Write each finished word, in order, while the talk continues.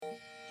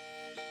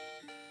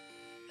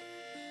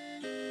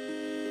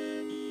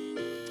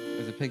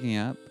picking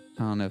up?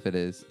 I don't know if it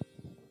is.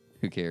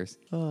 Who cares?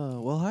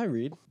 Well, hi,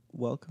 Reed.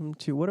 Welcome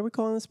to, what are we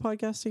calling this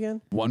podcast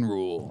again? One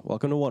rule.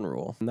 Welcome to One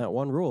Rule. And that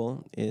one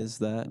rule is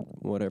that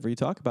whatever you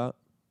talk about,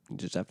 you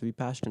just have to be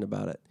passionate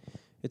about it.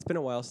 It's been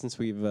a while since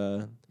we've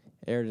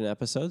aired an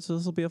episode, so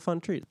this will be a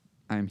fun treat.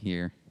 I'm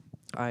here.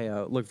 I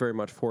look very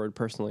much forward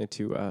personally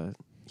to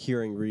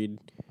hearing Reed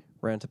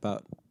rant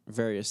about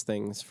various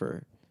things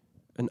for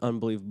an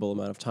unbelievable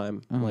amount of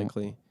time,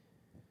 likely.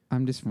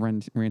 I'm just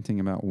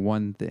ranting about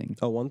one thing.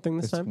 Oh, one thing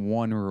this It's time?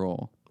 one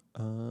rule.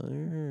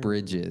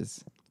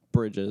 Bridges.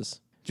 Bridges.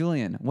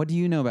 Julian, what do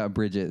you know about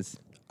bridges?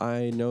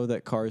 I know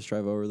that cars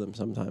drive over them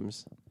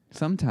sometimes.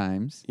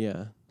 Sometimes.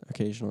 Yeah,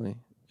 occasionally.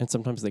 And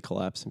sometimes they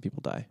collapse and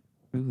people die.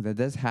 Ooh, that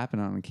does happen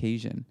on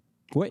occasion.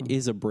 What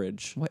is a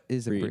bridge? What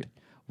is a Reed? bridge?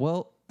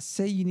 Well,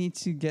 say you need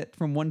to get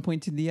from one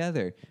point to the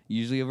other,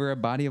 usually over a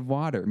body of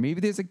water.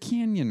 Maybe there's a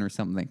canyon or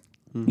something.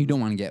 You don't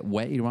want to get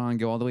wet. You don't want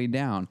to go all the way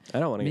down. I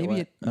don't want to get Maybe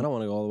wet. I don't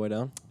want to go all the way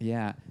down.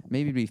 Yeah,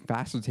 maybe it'd be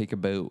faster to take a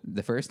boat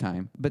the first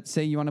time. But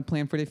say you want to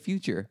plan for the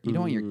future. You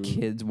don't want your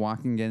kids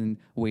walking and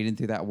wading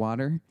through that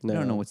water. You No.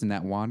 don't know what's in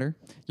that water.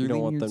 You're You don't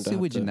leaving want your them to have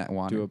sewage to in that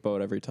water. do a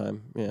boat every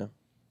time. Yeah.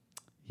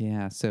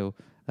 Yeah, so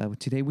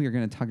today we are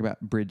going to talk about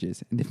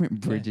bridges and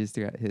different bridges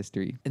throughout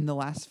history. In the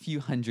last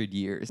few hundred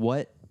years,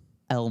 what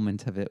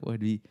element of it would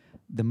be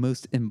the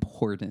most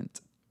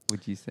important,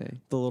 would you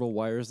say? The little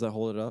wires that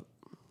hold it up.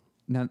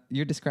 Now,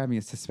 you're describing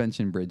a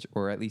suspension bridge,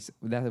 or at least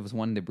that was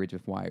one the bridge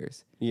with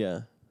wires. Yeah.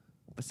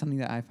 But something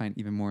that I find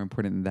even more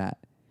important than that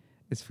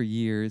is for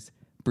years,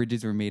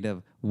 bridges were made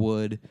of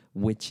wood,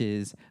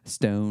 witches,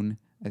 stone.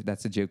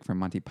 That's a joke from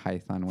Monty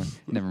Python.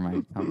 Never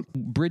mind.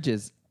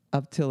 Bridges,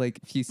 up till like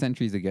a few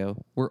centuries ago,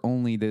 were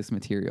only those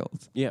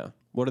materials. Yeah.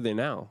 What are they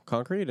now?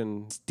 Concrete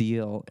and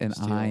Steel and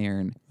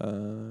iron.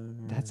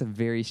 uh That's a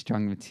very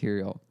strong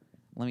material.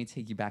 Let me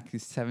take you back to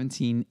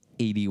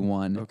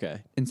 1781. okay.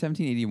 In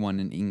 1781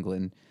 in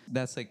England,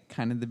 that's like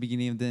kind of the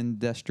beginning of the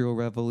Industrial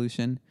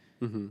Revolution.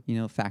 Mm-hmm. You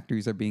know,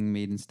 factories are being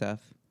made and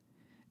stuff.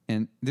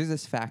 And there's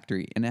this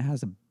factory, and it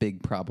has a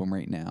big problem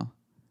right now.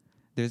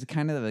 There's a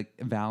kind of like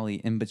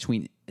valley in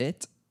between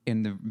it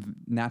and the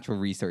natural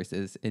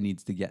resources it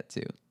needs to get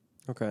to.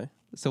 Okay.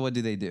 So what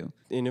do?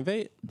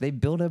 Innovate? They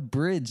build a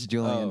bridge,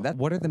 Julian. Oh.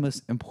 What are the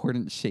most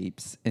important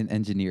shapes in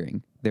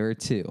engineering? There are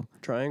two.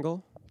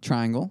 Triangle?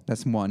 Triangle,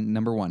 that's one.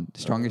 Number one,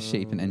 strongest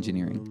shape in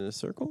engineering. A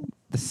circle?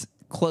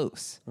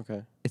 Close.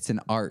 Okay. It's an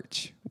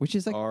arch, which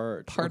is like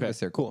Arch. part of Okay, a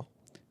circle. Cool.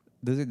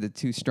 Those are the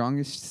two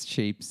strongest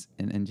shapes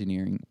in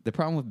engineering. The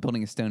problem with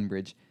building a stone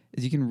bridge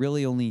is you can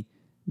really only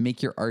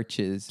make your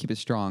arches, keep it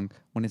strong,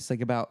 when it's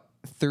like about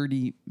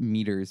 30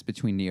 meters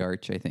between the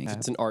arch, I think.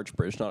 It's an arch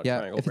bridge, not a Yeah,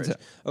 triangle if it's bridge.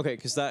 Okay,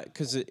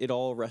 because it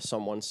all rests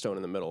on one stone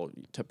in the middle,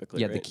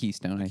 typically. Yeah, right? the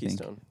keystone, I think.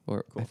 keystone.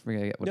 Or Cool. I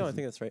forget what No, it I is.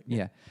 think that's right.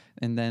 Yeah.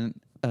 And then,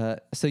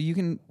 so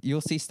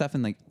you'll see stuff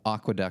in like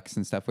aqueducts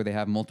and stuff where they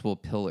have multiple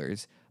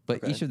pillars, but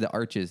Okay. each of the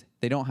arches,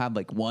 they don't have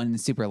like one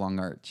super long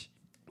arch.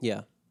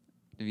 Yeah.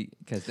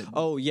 Because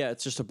Oh, yeah,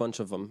 it's just a bunch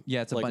of them.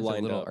 yeah, it's a like, bunch of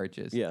lined little up.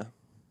 arches. Yeah.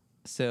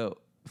 So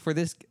for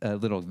this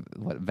little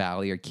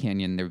valley or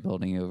canyon they're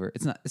building over,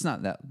 it's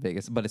not that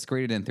big, but it's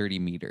greater than 30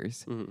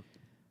 meters. Mm-hmm.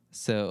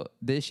 So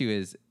the issue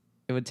is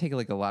it would take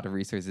like a lot of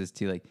resources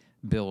to like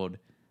build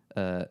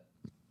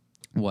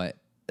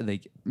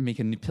make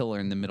a new pillar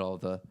in the middle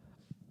of the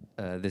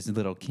this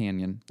little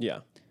canyon. Yeah.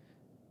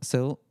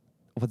 So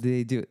what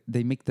do?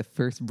 They make the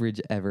first bridge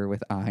ever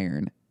with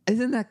iron.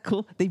 Isn't that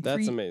cool?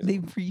 That's amazing. They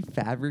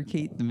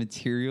prefabricate the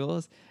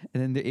materials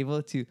and then they're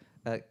able to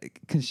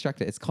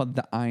construct it. It's called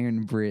the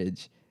Iron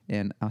Bridge,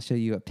 and I'll show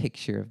you a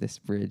picture of this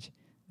bridge.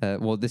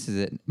 Well, this is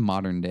it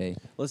modern day.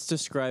 Let's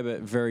describe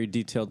it very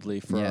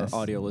detailedly for Yes.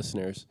 our audio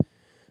listeners.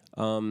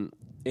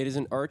 It is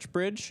an arch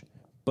bridge,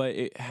 but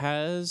it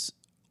has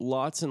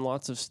lots and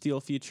lots of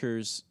steel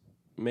features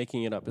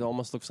making it up. It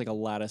almost looks like a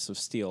lattice of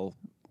steel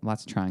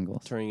Lots of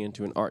triangles. turning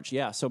into an arch.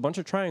 Yeah, so a bunch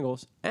of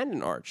triangles and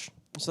an arch.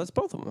 So that's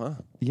both of them, huh?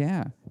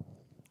 Yeah,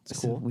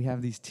 It's so cool. we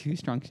have these two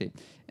strong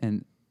shapes,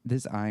 and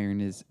this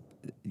iron is,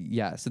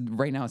 yeah. So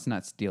right now it's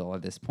not steel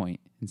at this point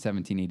in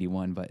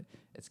 1781, but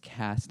it's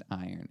cast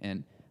iron,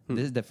 and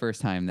this is the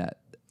first time that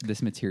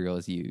this material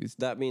is used.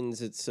 That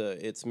means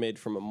it's made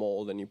from a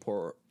mold and you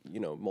pour,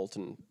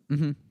 molten.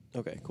 Mm-hmm.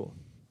 Okay, cool.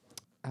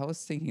 I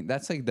was thinking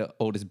that's like the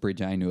oldest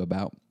bridge I knew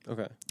about.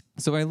 Okay.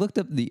 So I looked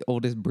up the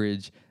oldest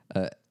bridge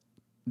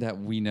that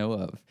we know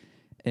of,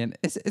 and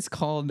it's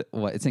called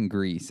what? It's in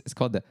Greece. It's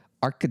called the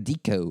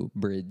Archidiko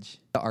Bridge.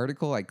 The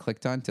article I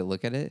clicked on to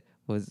look at it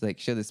was like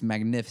show this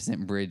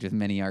magnificent bridge with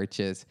many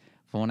arches.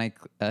 But when I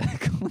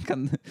click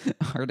on the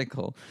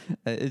article,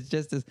 it's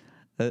just this.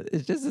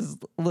 It's just this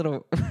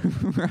little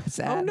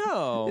sad.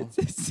 Oh no,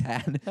 It's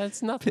sad.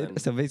 that's nothing.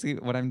 So basically,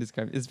 what I'm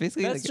describing is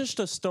basically That's like just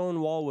a stone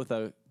wall with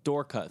a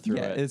door cut through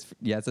it.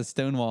 it's a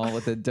stone wall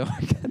with a door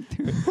cut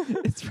through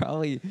it. It's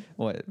probably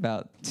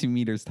about 2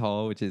 meters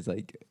tall, which is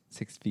like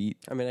 6 feet.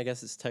 I mean, I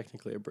guess it's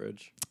technically a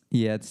bridge.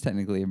 Yeah, it's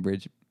technically a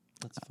bridge.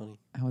 That's funny.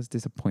 I was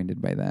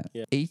disappointed by that.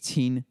 Yeah.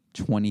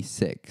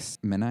 1826,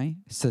 Menai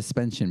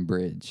Suspension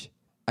Bridge.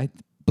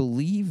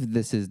 believe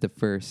this is the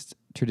first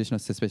traditional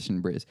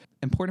suspension bridge.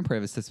 Important part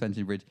of a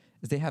suspension bridge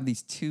is they have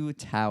these two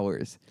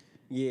towers.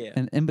 Yeah.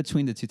 And in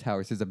between the two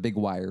towers, there's a big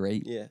wire,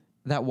 right? Yeah.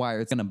 That wire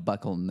is going to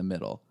buckle in the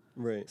middle.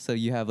 Right. So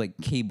you have like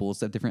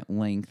cables of different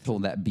length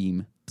hold that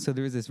beam. So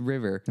there's this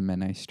river, the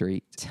Menai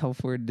Strait.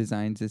 Telford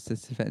designs this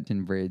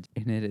suspension bridge,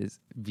 and it is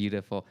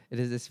beautiful. It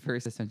is this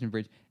first suspension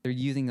bridge. They're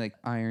using like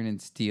iron and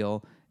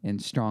steel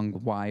and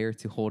strong wire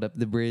to hold up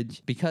the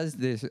bridge. Because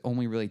there's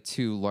only really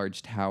two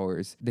large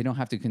towers, they don't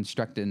have to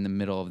construct it in the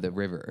middle of the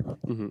river.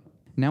 Mm-hmm.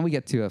 Now we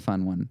get to a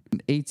fun one.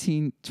 In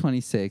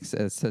 1826,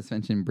 a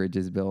suspension bridge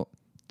is built.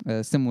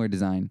 A similar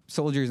design.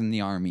 Soldiers in the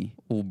army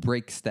will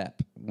break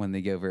step when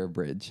they go over a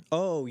bridge.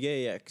 Oh,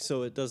 yeah.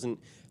 So it doesn't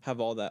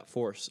have all that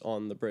force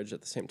on the bridge at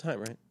the same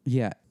time, right?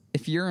 Yeah.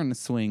 If you're on a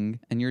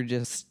swing and you're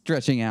just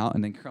stretching out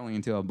and then curling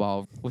into a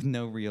ball with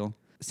no real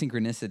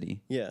synchronicity,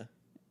 Yeah.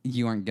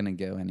 you aren't going to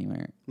go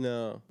anywhere.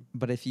 No.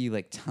 But if you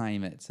like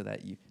time it so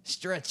that you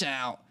stretch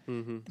out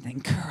and then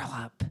curl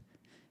up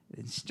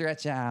and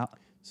stretch out.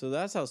 So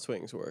that's how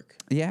swings work.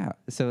 Yeah.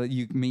 So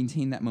you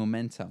maintain that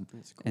momentum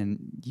and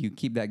you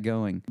keep that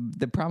going.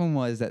 The problem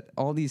was that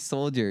all these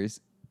soldiers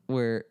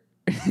were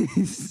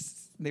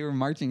they were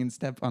marching in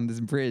step on this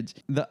bridge.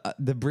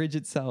 The bridge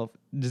itself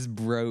just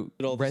broke.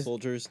 Did all the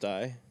soldiers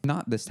die?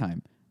 Not this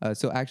time.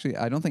 So actually,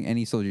 I don't think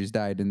any soldiers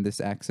died in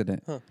this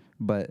accident.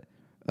 But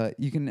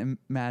you can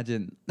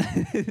imagine.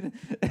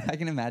 I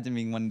can imagine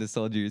being one of the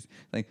soldiers.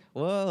 Like,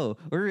 whoa,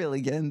 we're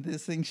really getting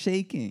this thing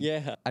shaking.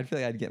 Yeah. I feel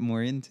like I'd get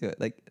more into it.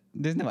 Like,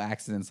 there's no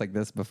accidents like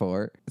this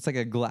before. It's like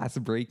a glass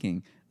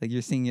breaking. Like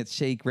you're seeing it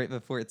shake right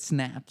before it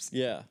snaps.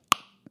 Yeah.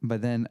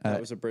 But then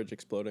That was a bridge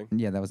exploding.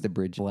 yeah, that was the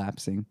bridge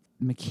collapsing.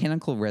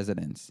 Mechanical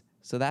resonance.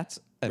 So that's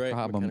a Right,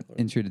 problem mechanical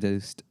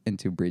introduced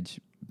into bridge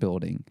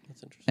building.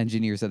 That's interesting.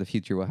 Engineers of the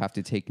future will have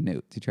to take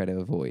note to try to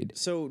avoid.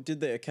 So did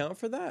they account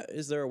for that?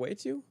 Is there a way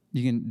to?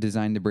 You can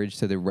design the bridge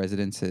so the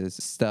resonances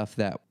stuff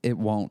that it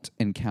won't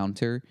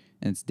encounter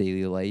in its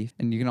daily life.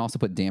 And you can also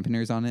put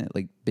dampeners on it,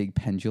 like big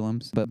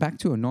pendulums. But back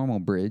to a normal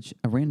bridge,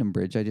 a random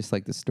bridge. I just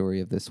like the story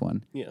of this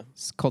one. Yeah.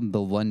 It's called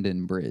the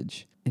London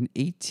Bridge. In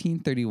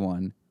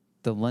 1831,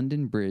 the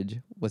London Bridge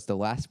was the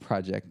last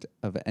project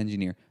of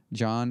engineer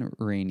John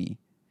Rainey.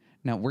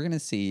 Now, we're going to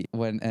see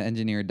when an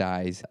engineer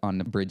dies on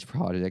the bridge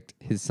project,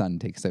 his son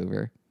takes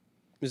over.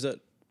 Is that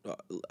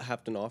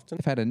happen often?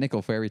 If I had a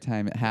nickel for every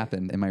time it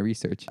happened in my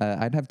research,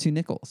 I'd have 2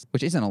 nickels,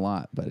 which isn't a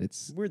lot, but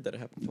it's... Weird that it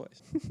happened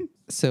twice.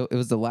 So it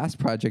was the last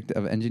project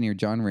of engineer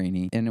John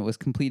Rainey, and it was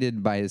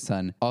completed by his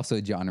son,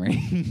 also John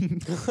Rainey.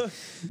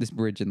 This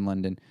bridge in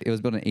London. It was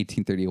built in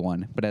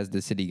 1831, but as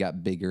the city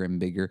got bigger and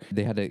bigger,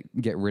 they had to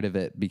get rid of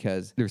it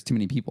because there was too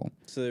many people.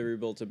 So they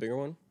rebuilt a bigger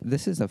one?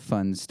 This is a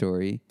fun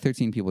story.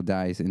 13 people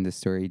dies in this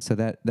story, so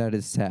that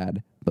is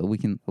sad. But we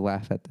can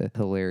laugh at the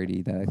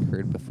hilarity that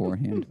occurred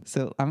beforehand.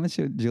 So I'm going to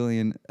show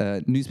Julian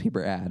a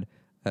newspaper ad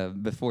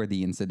before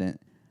the incident.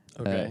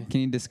 Okay.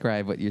 Can you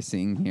describe what you're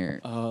seeing here?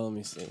 Let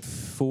me see.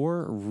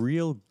 4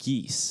 real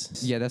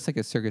geese. Yeah, that's like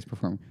a circus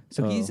performer.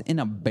 So he's in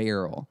a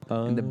barrel,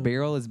 and the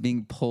barrel is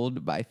being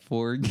pulled by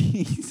 4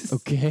 geese.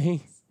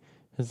 Okay.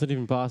 That's not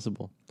even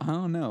possible. I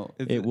don't know.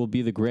 It will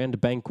be the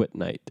grand banquet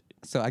night.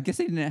 So I guess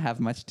they didn't have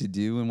much to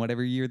do in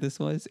whatever year this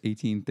was,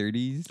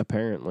 1830s.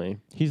 Apparently.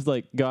 He's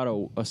like got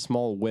a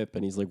small whip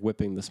and he's like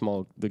whipping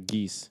the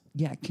geese.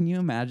 Yeah, can you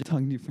imagine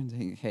talking to your friends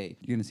saying, hey,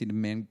 you're going to see the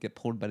man get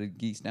pulled by the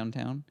geese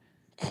downtown?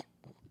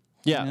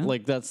 Yeah, You know?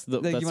 like that's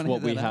Like, you that's wanna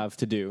what hit we that up? have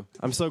to do.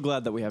 I'm so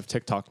glad that we have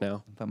TikTok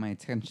now. But my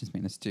attention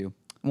span is 2.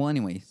 Well,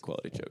 anyways,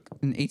 Quality joke.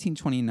 in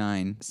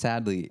 1829,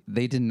 sadly,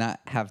 they did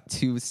not have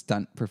 2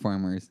 stunt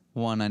performers,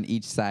 one on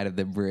each side of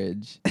the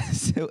bridge.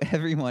 So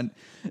everyone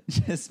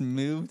just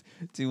moved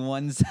to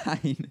one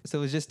side. So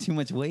it was just too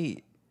much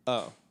weight.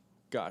 Oh,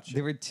 gotcha.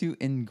 They were too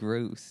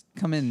engrossed.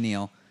 Come in,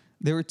 Neil.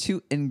 They were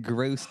too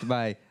engrossed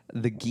by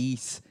the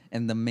geese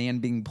and the man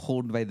being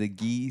pulled by the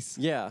geese.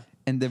 Yeah.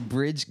 And the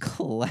bridge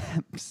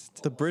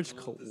collapsed. The bridge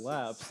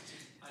collapsed.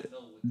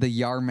 The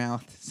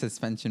Yarmouth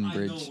Suspension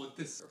Bridge.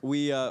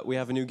 We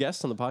have a new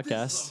guest on the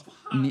podcast.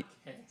 Ne-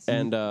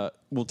 And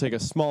we'll take a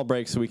small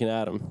break so we can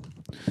add him.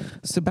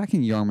 So back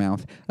in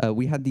Yarmouth,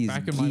 we had these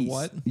Back in geese. my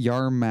what?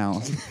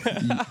 Yarmouth.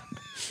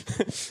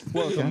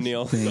 Welcome,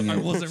 Neil. Dang I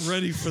it. wasn't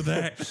ready for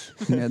that.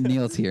 Yeah,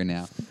 Neil's here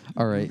now.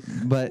 All right.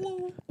 But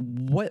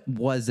what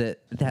was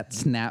it that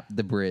snapped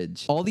the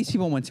bridge? All these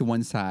people went to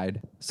one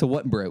side. So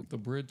what broke? The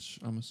bridge,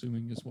 I'm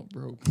assuming, is what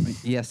broke.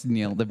 Yes,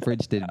 Neil, the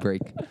bridge did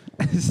break.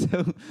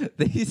 So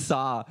they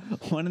saw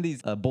one of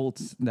these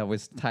bolts that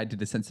was tied to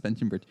the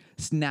suspension bridge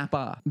snap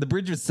off. The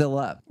bridge was still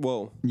up.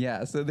 Whoa.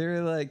 Yeah, so they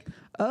were like,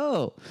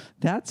 oh,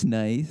 that's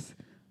nice.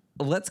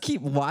 Let's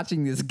keep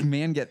watching this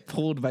man get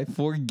pulled by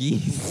 4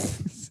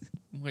 geese.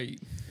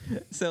 Wait.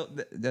 So,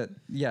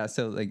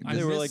 so like,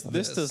 They were missed like,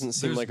 this this. doesn't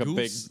seem There's like a big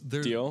goose.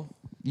 deal.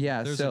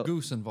 yeah, There's so, a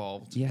goose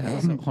involved. yeah,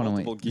 hold on,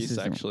 wait. Multiple This geese, is-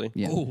 actually.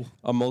 Yeah. Oh,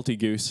 A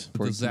multi-goose.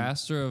 the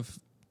disaster of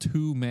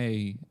 2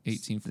 May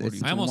 1840.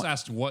 It's I almost one-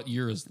 asked what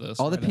year is this.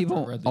 All the right after I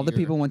people, read all the year.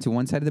 people went to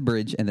one side of the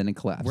bridge and then it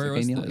collapsed. Where okay,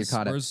 was Neil, this? you're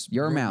caught up. Where's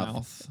Your your mouth.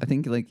 mouth? I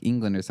think like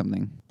England or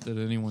something. Did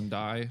anyone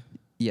die?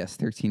 Yes,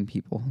 13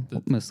 people,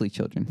 mostly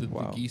children. The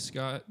geese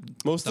got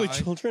Mostly died?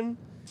 children.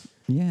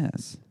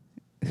 Yes.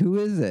 Who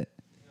is it?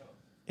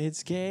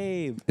 It's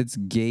Gabe. It's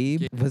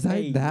Gabe. Was I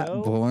Hey, that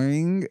yo.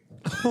 boring?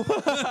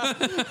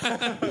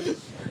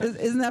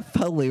 Isn't that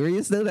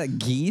hilarious though? That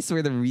geese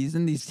were the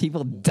reason these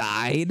people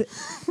died.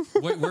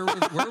 Wait, where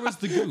was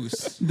the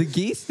goose? The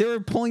geese, they were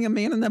pulling a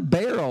man in a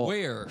barrel.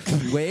 Where?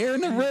 Where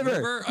in the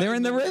river? They're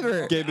in the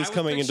river. Gabe is I was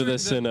coming into picturing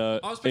this in a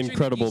I was picturing the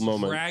incredible geese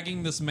moment.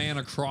 Dragging this man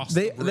across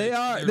They the bridge. they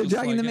are. They're just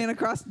dragging the like man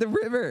across the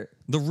river.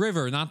 The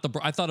river, not the.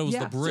 I thought it was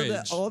Yeah, the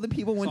bridge. so all the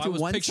people went So I to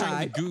was one picturing the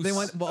side. goose They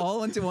went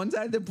all into one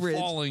side of the bridge,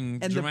 falling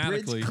and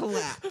dramatically. the bridge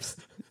collapsed.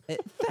 It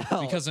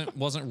fell because it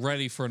wasn't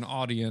ready for an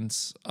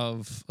audience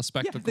of a yeah,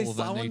 spectacle they of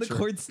saw that when the nature.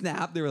 cord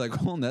snapped. They were like,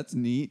 "Oh, that's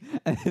neat,"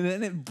 and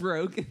then it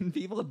broke, and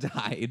people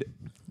died.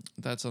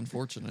 That's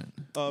unfortunate.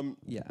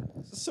 Yeah.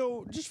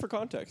 So, just for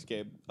context,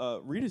 Gabe,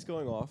 Reed is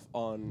going off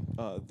on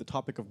the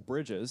topic of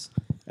bridges,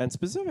 and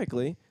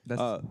specifically,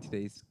 That's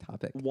today's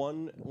topic.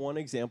 one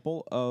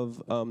example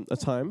of a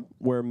time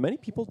where many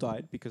people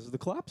died because of the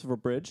collapse of a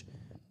bridge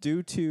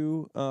due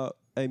to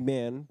a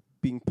man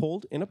being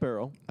pulled in a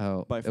barrel.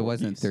 Oh, by it four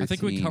wasn't geese. 13. I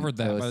think we covered It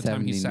that was by the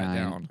time he sat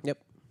 79. down.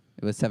 Yep.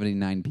 It was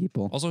 79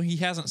 people. Also, he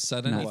hasn't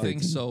said anything, 13.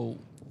 so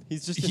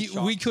He's just. In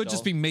shock we could still.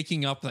 just be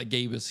making up that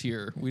Gabe is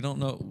here. We don't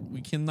know.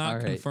 We cannot All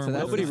right. confirm. So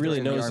that's Nobody the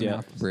really story of knows the yet.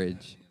 Yarmouth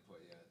Bridge.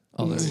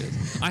 Oh, there he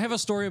is. I have a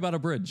story about a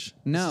bridge.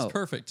 No. This is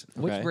perfect.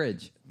 Which Okay.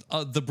 bridge?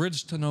 The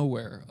bridge to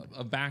nowhere,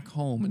 back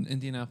home in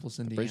Indianapolis,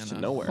 Indiana. Bridge to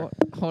nowhere.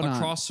 Hold on.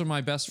 Across from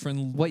my best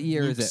friend. What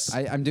year is Luke's.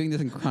 it? I'm doing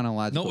this in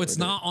chronological. No, it's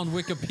order. not on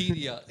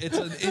Wikipedia. It's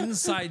an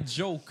inside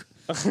joke.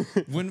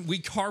 When we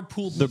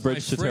carpooled The with my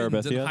bridge to friend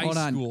in Terabithia? high Hold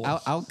on. school.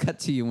 I'll cut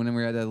to you when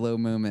we're at a low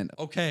moment.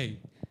 Okay,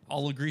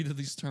 I'll agree to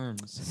these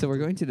terms. So we're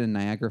going to the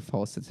Niagara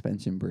Falls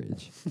Suspension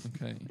Bridge.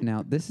 Okay.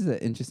 Now, this is an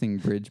interesting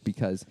bridge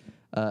because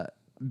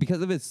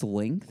of its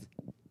length,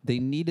 they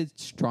needed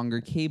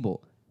stronger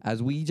cable.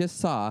 As we just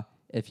saw,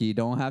 if you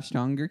don't have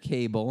stronger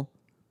cable,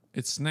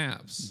 It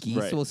snaps. geese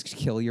Right. will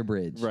kill your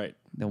bridge. Right.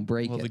 They'll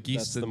break Well, the it. geese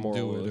That's the didn't moral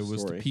do of it. the It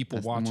was story. the people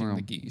That's the watching moral.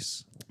 the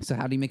geese. So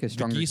how do you make a The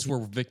stronger? geese were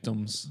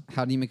victims.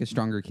 How do you make a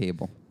stronger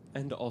cable?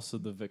 And also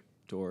the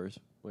victors.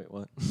 Wait,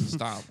 what?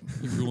 Stop.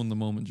 You ruined the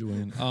moment,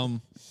 Julian.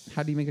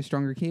 How do you make a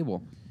stronger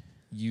cable?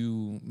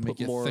 You make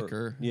Put it more,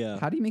 thicker Yeah.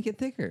 How do you make it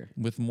thicker?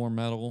 with more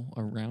metal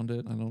around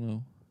it. I don't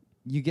know.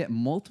 You get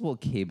multiple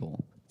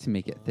cable to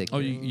make it thicker. Oh,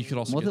 you could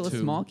also multiple get two.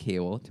 small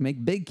cable to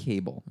make big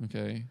cable.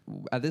 Okay.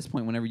 At this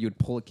point, whenever you would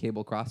pull a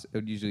cable across, it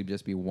would usually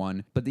just be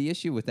one. But the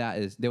issue with that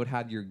is they would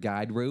have your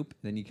guide rope,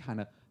 then you kind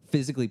of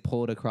physically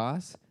pull it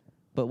across.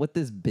 But with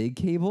this big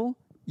cable,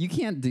 you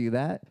can't do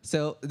that.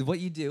 So what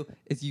you do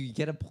is you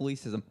get a pulley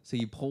system. So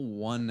you pull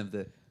one of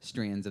the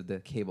strands of the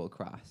cable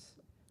across,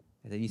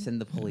 and then you send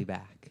the pulley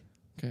back.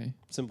 Okay.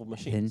 Simple Then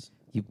machines.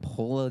 you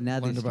pull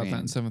another Learned about that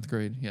in strand, 7th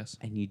grade. Yes.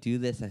 and you do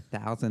this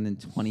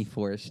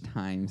 1,024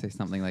 times or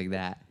something like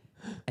that.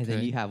 And then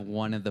Okay. you have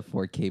one of the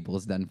 4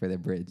 cables done for the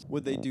bridge.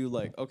 Would they do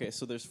like, okay,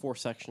 so there's 4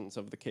 sections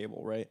of the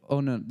cable, right? Oh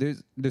no,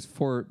 there's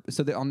 4.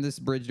 So on this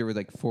bridge there were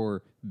like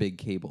 4 big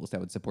cables that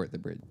would support the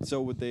bridge.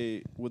 So would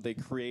they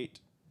create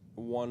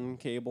one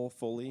cable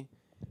fully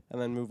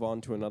and then move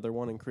on to another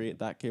one and create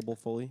that cable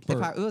fully?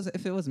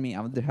 If it was me,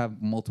 I would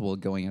have multiple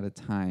going at a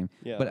time.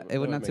 Yeah, but that it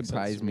would would not make sense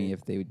surprise to me me.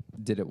 if they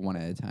did it one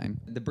at a time.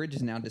 The bridge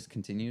is now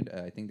discontinued.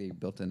 I think they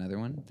built another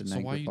one. The So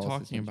Niagara why are you Falls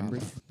talking Suspension about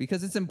Bridge. it?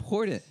 Because it's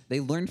important. They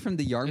learned from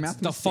the Yarmouth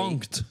It's mistake.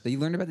 defunct. They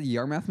learned about the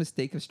Yarmouth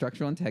mistake of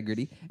structural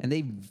integrity, and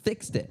they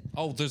fixed it.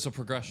 Oh, there's a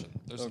progression.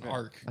 There's an Okay.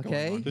 arc. going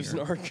Okay. on There's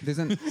here. an arc. There's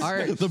an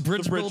art. The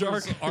bridge, bridge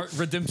builders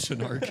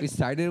redemption arc. We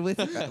started with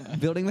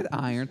building with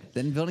iron,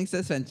 then building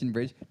suspension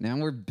bridge. Now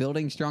we're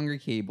building stronger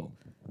cable.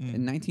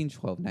 In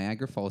 1912,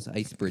 Niagara Falls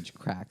ice bridge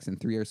cracks and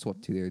 3 are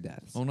swept to their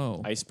deaths. Oh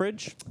no. Ice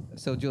bridge?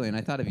 So, Julian, I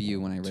thought of you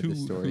when I read the Two-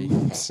 story.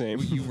 Same.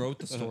 You wrote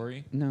the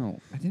story. No,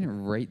 I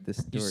didn't write the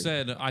story. You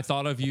said I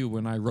thought of you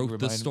when I wrote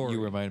the story.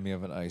 You remind me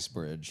of an ice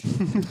bridge.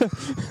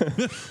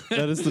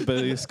 That is the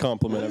biggest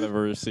compliment I've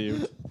ever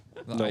received.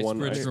 The No ice one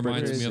bridge ice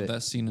reminds bridge. me Is of it?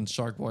 that scene in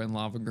Shark Boy and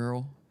Lava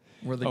Girl,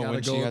 where they Oh, gotta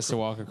when go. she has to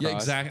walk Yeah,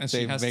 across, exactly. And they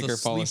she has make to her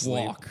fall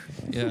asleep. sleepwalk.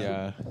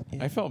 Yeah.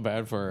 Yeah. I felt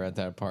bad for her at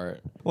that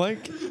part.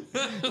 Like,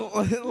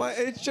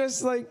 it's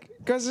just like,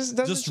 because this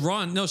doesn't. Just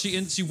run. No,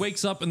 she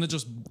wakes up and then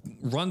just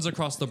runs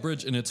across the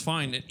bridge, and it's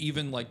fine. It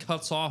even like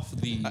cuts off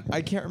the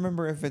I can't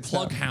remember if it's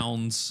plug that,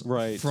 hounds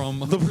Right. from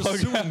The plug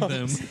pursuing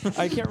them.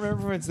 I can't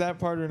remember if it's that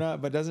part or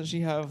not. But doesn't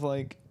she have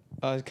like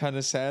a kind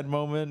of sad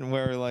moment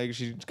where like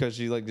because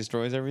she like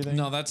destroys everything?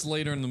 No, that's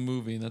later in the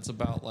movie. That's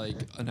about like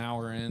an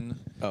hour in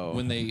Oh.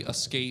 when they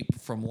escape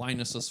from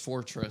Linus's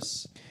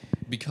fortress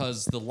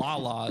because the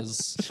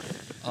Lalas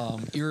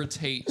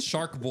irritate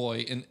Shark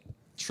Boy and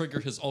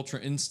trigger his ultra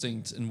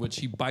instinct in which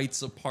he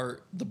bites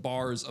apart the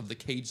bars of the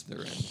cage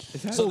they're in.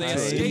 So they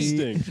Ultra escape,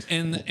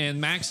 instinct?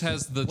 and Max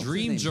has the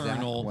dream name? Zach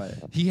journal. what?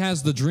 He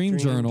has the dream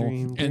journal,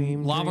 dream, and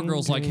dream, Lava dream,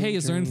 Girl's like, dream, "Hey,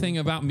 is there dream." anything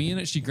about me in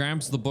it?" She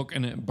grabs the book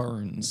and it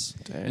burns,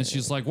 and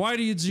she's like, "Why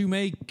did you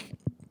make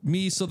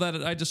Me so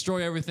that I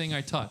destroy everything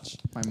I touch.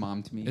 My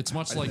mom to me. It's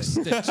much like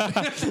Stitch.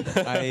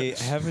 I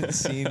haven't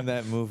seen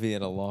that movie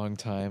in a long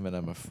time, and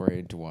I'm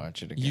afraid to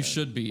watch it again. You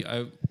should be.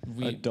 I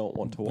don't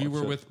want to watch We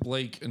were it. with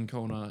Blake and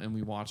Kona, and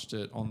we watched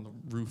it on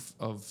the roof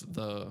of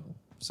the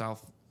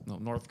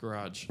North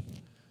Garage,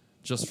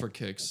 just for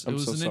kicks. I'm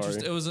so sorry.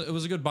 It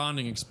was a good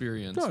bonding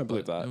experience. No, I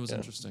believe but that, It was yeah.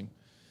 interesting.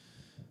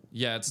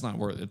 Yeah, it's not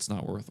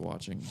worth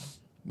watching.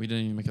 We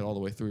didn't even make it all the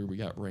way through. We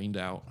got rained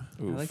out,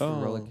 I like the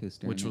Oh. roller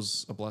coaster. which in it.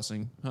 was a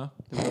blessing, huh?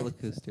 the roller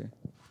coaster.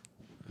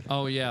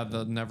 Oh yeah,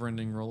 the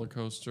never-ending roller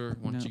coaster.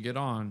 Once No. you get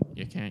on,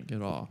 you can't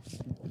get off.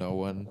 No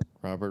one.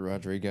 Robert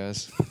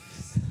Rodriguez.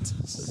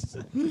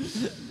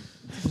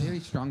 Very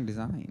strong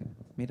design,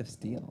 made of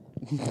steel.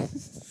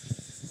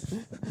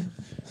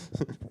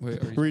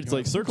 Wait, are you Reed's talking like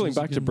about circling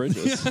back to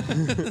bridges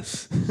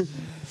bridges. again?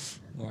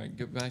 All right,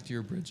 get back to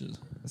your bridges.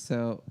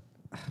 So,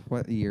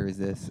 what year is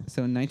this?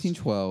 So in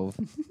 1912,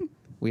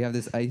 we have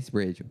this ice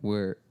bridge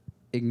where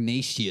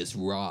Ignatius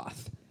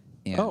Roth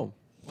and Oh.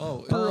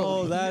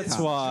 Oh, that's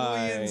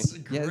why. Julian's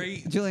yeah,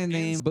 great. Julian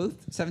name,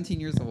 both 17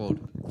 years old,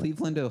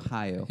 Cleveland,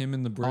 Ohio. Him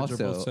and the bridge also,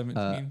 are both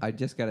 17. I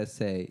just gotta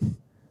say,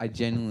 I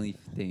genuinely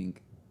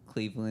think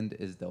Cleveland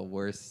is the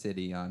worst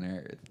city on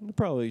earth.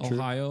 Probably true.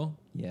 Ohio.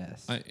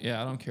 Yes. I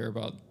don't care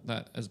about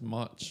that as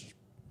much.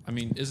 I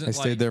mean, isn't I like,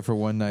 stayed there for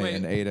one night Wait.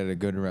 and ate at a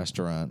good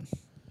restaurant.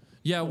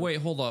 Yeah, wait,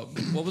 hold up.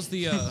 What was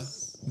the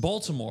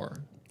Baltimore?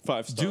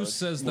 5 stars. Deuce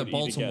says that What do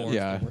you need to get? Baltimore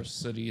Yeah. is the worst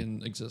city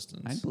in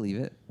existence. I believe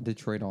it.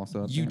 Detroit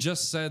also. Up You there.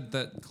 just said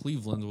that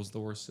Cleveland was the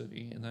worst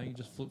city, and now you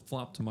just flip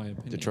flop to my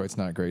opinion. Detroit's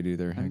not great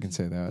either. I can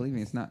say that. Believe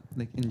me, it's not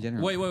like in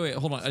general. Wait,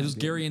 hold on. It was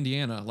Gary,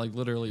 Indiana. Like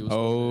literally, it was.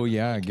 Oh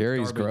yeah,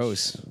 Gary's garbage.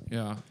 gross.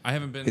 Yeah, I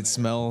haven't been. It there.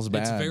 smells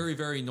bad. It's very,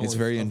 very north. It's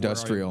very of where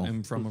industrial. I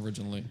am from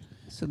originally.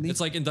 So these,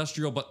 It's like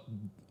industrial, but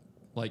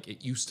like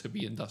it used to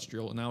be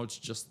industrial, and now it's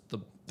just the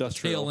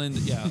Industrial. tail end.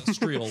 Yeah,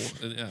 strial.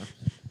 Yeah.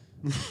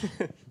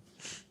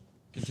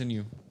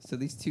 Continue. so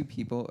these two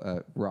people,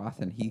 Roth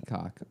and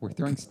Heacock, were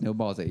throwing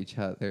snowballs at each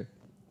other,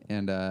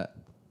 and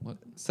What?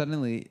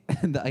 suddenly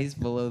the ice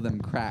below them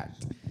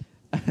cracked.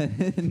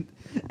 and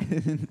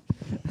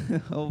a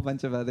whole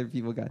bunch of other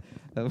people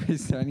were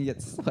starting to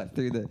get swept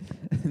through the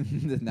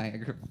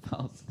Niagara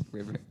Falls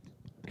River.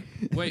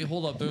 Wait,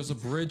 hold up. There was a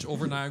bridge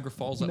over Niagara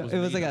Falls that No, was it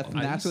was made like a of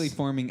naturally ice?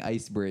 forming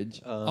ice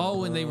bridge.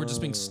 Oh, and they were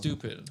just being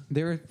stupid.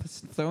 They were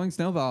throwing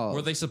snowballs.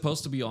 Were they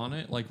supposed to be on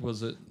it? Like,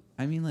 was it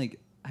I mean, like,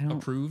 I don't.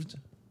 approved?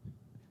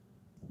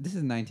 This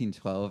is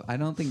 1912. I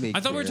don't think they. I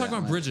thought we were care talking that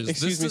about much. bridges.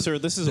 Excuse me, sir,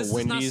 this is a does not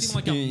Wendy's. seem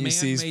like a He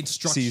man-made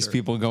structure. sees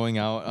people going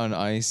out on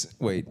ice.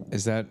 Wait,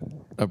 is that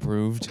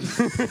approved?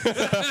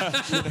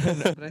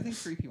 But I think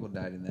 3 people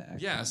died in that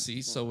accident. Yeah,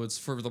 see, so it's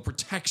for the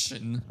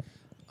protection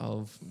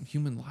of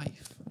human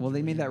life. Well,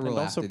 they made that And rule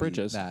also after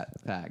bridges.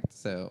 that fact.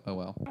 So, oh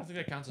well. I don't think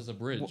that counts as a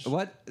bridge.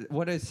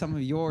 What are some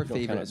of your Don't count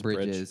favorite as a bridge.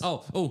 bridges?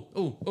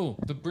 Oh,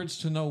 the bridge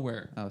to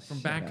nowhere Oh, from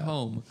shut back up.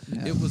 home.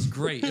 No. It was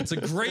great. It's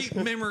a great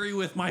memory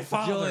with my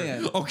father.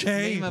 Julian.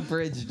 Okay. Name a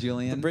bridge,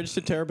 Julian. The bridge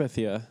to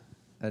Terabithia.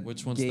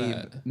 Which one's Gabe,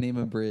 that? Name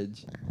a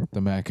bridge.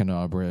 The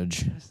Mackinac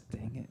Bridge. Gosh,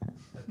 dang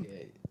it.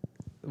 Okay.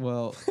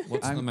 Well,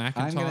 What's the I'm gonna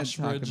Macintosh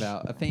talk Bridge?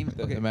 about a famous.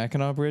 The, Okay. the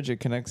Mackinac Bridge. It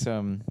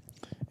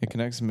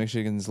connects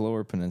Michigan's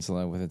Lower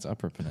Peninsula with its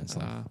Upper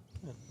Peninsula.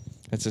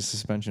 It's a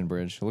suspension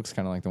bridge. It looks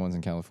kind of like the ones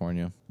in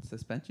California.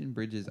 Suspension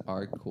bridges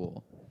are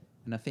cool,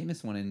 and a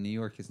famous one in New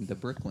York is the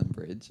Brooklyn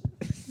Bridge.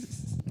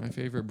 My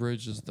favorite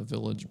bridge is the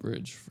Village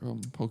Bridge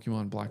from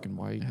Pokemon Black and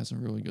White. It has a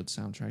really good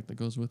soundtrack that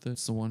goes with it.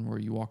 It's the one where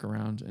you walk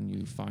around and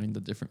you find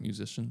the different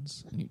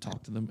musicians and you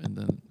talk to them, and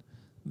then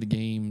the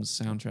game's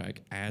soundtrack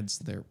adds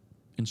their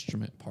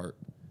instrument part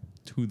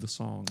to the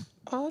song.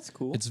 Oh, that's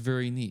cool. It's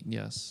very neat,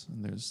 yes.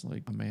 And there's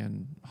like a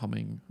man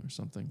humming or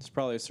something. It's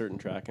probably a certain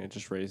track, and it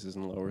just raises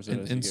and lowers it.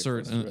 And as you get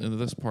insert closer to it. in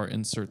this part,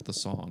 insert the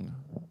song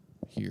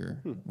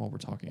here while we're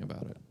talking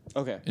about it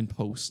Okay, in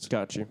post.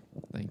 got you.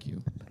 Thank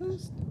you.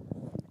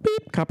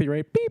 Beep.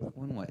 Copyright. Beep.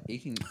 When what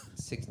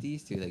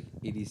 1860s to like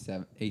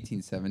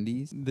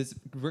 1870s, this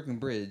Brooklyn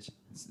Bridge,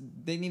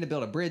 they need to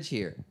build a bridge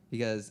here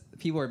because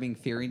people are being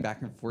ferried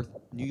back and forth.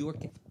 New York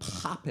is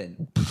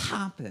popping.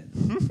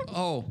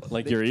 Oh,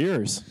 Like your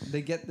ears.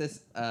 They get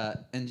this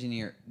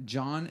engineer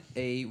John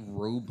A.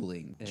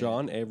 Roebling.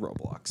 John A.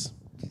 Roblox.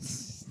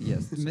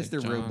 Yes, it's like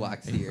Mr. John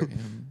Roblox here.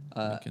 Abraham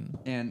Lincoln.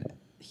 And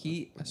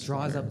he I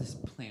draws swear. up this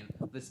plan,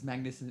 this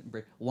magnificent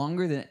bridge,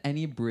 longer than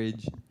any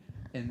bridge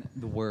in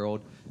the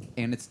world,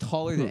 and it's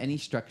taller than any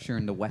structure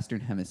in the Western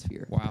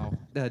Hemisphere. Wow.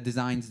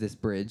 Designs this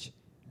bridge,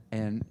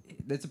 and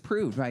it's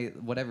approved by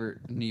whatever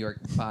New York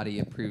body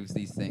approves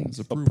these things.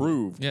 It's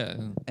Approved. Yeah.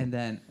 And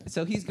then,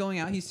 so he's going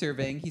out, he's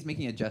surveying, he's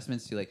making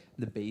adjustments to like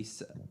the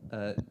base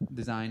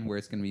design where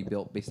it's going to be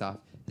built based off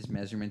his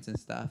measurements and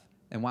stuff.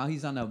 And while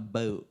he's on a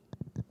boat,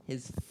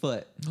 his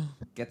foot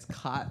gets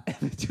caught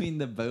between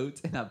the boat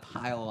and a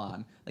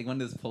pylon, like one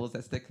of those poles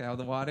that stick out of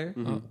the water.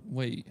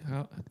 Wait,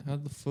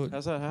 how'd the foot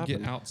How's that happen?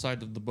 get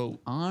outside of the boat?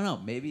 I don't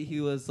know. Maybe he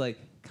was like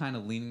kind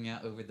of leaning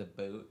out over the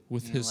boat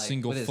With you his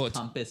single with foot. his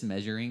compass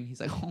measuring. He's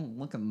like, oh,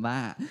 look at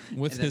that.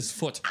 With And then- his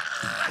foot.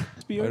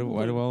 Why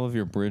do all of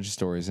your bridge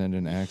stories end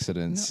in No,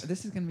 accidents?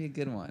 this is gonna be a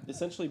good one.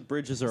 Essentially,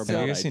 bridges are a So- bad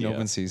Have you guys seen idea.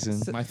 Open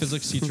Season? My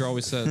physics teacher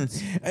always said,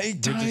 Hey,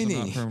 bridges are not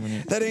Tiny,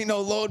 permanent. that ain't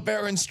no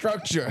load-bearing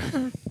structure.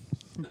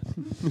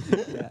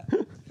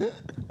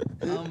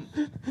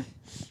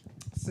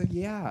 So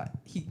yeah,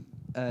 he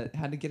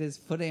had to get his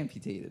foot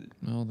amputated.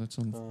 "No, that's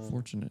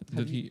unfortunate."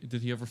 Did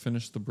he ever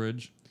finish the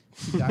bridge?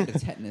 He died of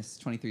tetanus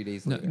 23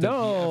 days later. Did he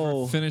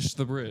No. ever finish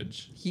the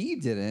bridge? He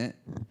didn't.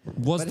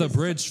 Was But the his-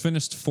 bridge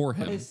finished for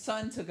But him? his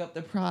son took up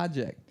the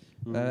project.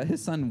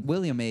 His son,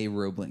 William A.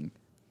 Roebling.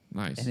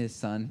 Nice. And his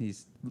son,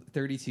 he's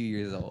 32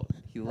 years old.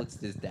 He looks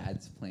at his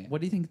dad's plan. What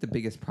do you think the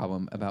biggest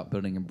problem about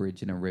building a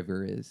bridge in a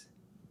river is?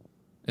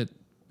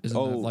 Isn't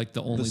that like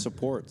the only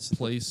supports.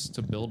 place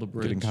to build a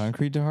bridge? Getting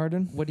concrete to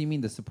harden? What do you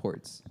mean the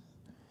supports?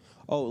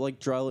 Oh, like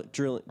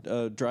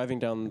driving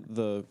down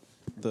the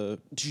into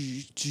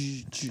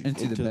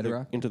the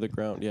bedrock? into the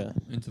ground. Yeah,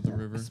 into the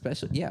river.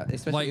 Especially, yeah,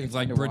 especially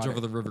Like Bridge underwater.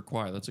 Over the River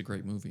Kwai. That's a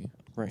great movie.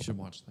 Right. You should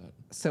watch that.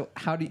 So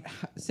how do you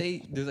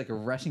say there's like a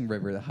rushing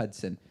river, the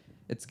Hudson?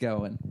 It's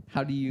going.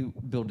 How do you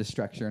build a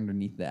structure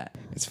underneath that?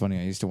 It's funny.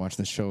 I used to watch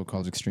this show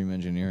called Extreme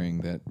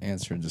Engineering that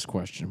answered this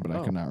question, but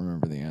I could not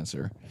remember the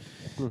answer.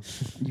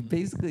 You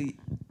basically,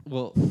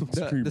 well,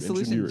 the Extreme solution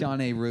engineering.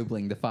 John A.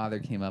 Roebling, the father,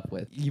 came up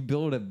with. You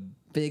build a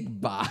big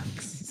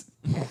box,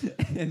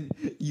 and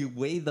you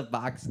weigh the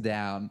box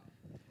down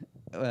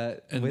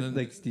And with then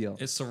like steel.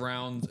 It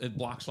surrounds. It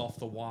blocks off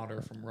the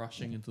water from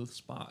rushing into the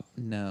spot.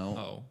 No.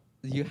 Oh.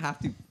 You have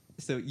to.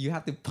 So you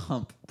have to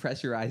pump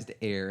pressurized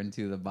air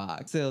into the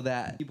box so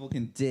that people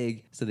can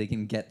dig so they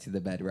can get to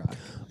the bedrock.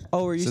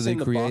 Oh, are you So they saying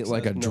the create box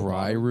like has a no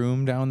dry bottom?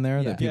 room down there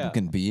Yeah. that people Yeah.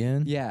 can be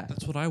in? Yeah.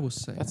 That's what I was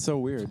saying. That's so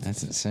weird.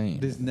 That's insane.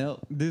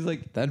 There's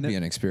like That'd no- be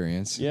an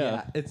experience.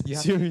 Yeah. It's you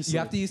have, Seriously. you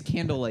have to use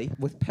candlelight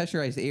with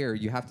pressurized air.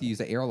 You have to use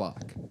an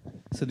airlock.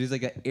 So there's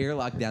like an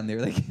airlock down there,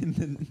 like in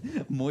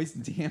the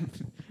moist, damp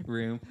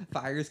room.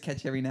 Fires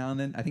catch every now and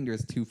then. I think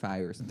there's 2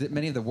 fires.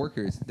 Many of the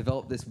workers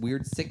develop this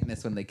weird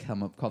sickness when they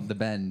come up called the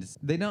bends.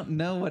 They don't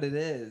know what it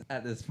is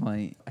at this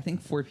point. I think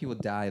 4 people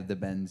die of the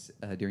bends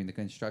during the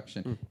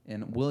construction,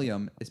 and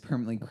William is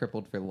permanently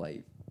crippled for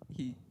life.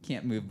 He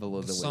can't move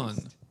below the Son.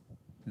 waist.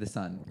 The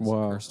son. It's a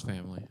Wow. cursed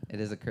family. It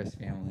is a cursed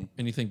family.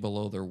 Anything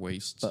below their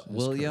waist. But is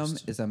William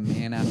cursed. is a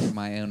man after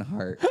my own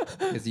heart.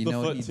 Because you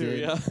know what he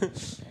did?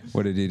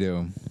 What did he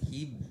do?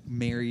 He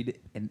married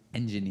an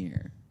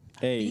engineer.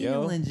 Hey,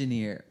 Female yo.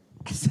 engineer.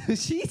 So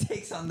she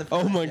takes on the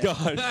Oh my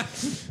project.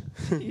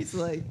 god. He's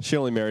like, She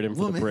only married him for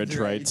the woman's bridge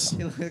rights.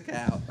 Look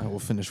out. I will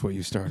finish what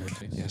you started.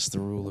 Yes, the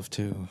rule of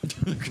 2.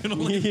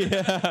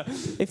 Yeah.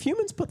 If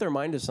humans put their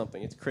mind to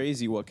something, it's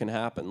crazy what can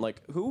happen.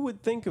 Like, who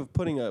would think of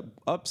putting a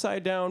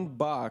upside down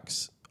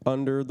box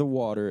under the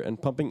water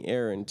and pumping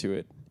air into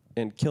it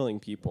and killing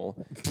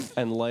people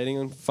and lighting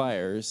on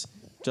fires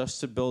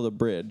just to build a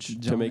bridge to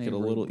John make A. it a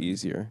little Roebling.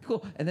 easier?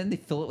 Cool. And then they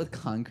fill it with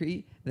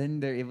concrete. Then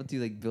they're able to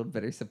like build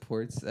better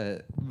supports.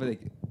 But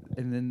like,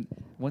 and then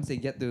once they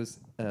get those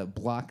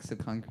blocks of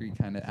concrete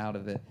kind of out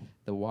of it,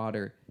 the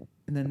water,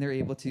 and then they're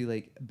able to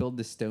like build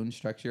the stone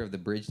structure of the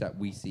bridge that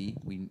we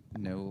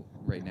know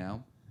right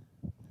now.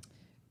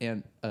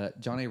 And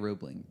John A.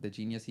 Roebling, the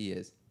genius he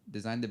is,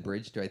 designed the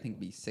bridge to I think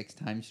be 6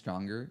 times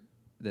stronger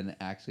than it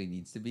actually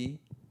needs to be,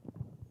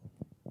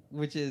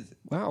 which is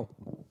Wow.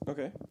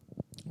 Okay.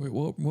 Wait,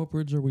 what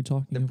bridge are we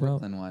talking the about?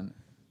 Brooklyn one.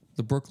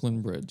 The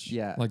Brooklyn Bridge.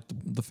 Yeah. Like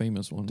the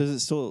famous one. Does it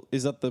still,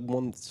 is that the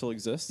one that still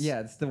exists? Yeah,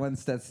 it's the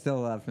ones that's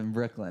still up in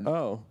Brooklyn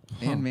Oh.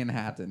 and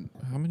Manhattan.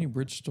 How many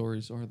bridge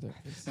stories are there?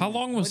 How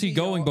long was What he do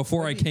going y'all-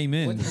 before what I do- came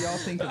in? What do y'all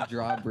think of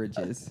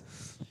drawbridges?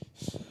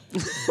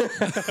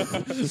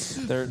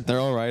 They're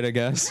all right, I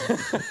guess.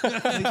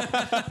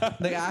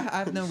 Like I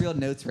have no real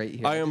notes right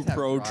here. I am just have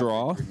pro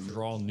draw. drawbridges.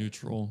 Draw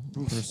neutral,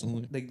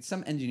 personally. Like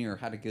some engineer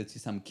had to go to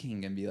some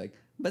king and be like,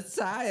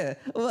 Messiah,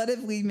 what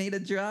if we made a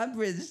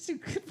drawbridge to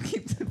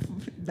keep the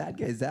bad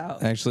guys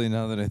out? Actually,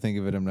 now that I think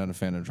of it, I'm not a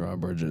fan of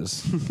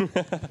drawbridges.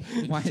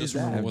 Why is Just remember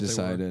that? I've what they were.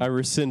 decided. I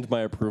rescind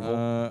my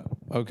approval.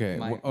 Okay.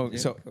 My- yeah,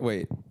 So cool.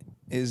 wait,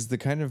 is the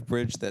kind of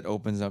bridge that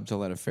opens up to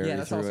let a ferry Yeah,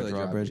 that's through also a a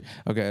drawbridge?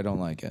 drawbridge. Okay, I don't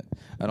like it.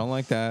 I don't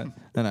like that,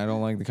 and I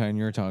don't like the kind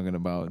you're talking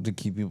about to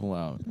keep people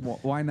out.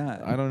 Why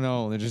not? I don't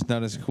know. They're just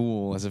not as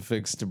cool as a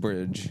fixed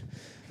bridge.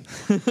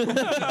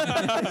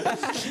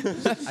 I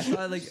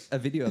saw like a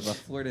video of a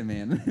Florida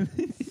man.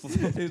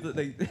 It was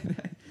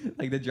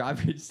like the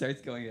drawbridge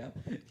starts going up.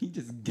 He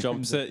just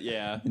Jumps guns it,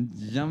 yeah. and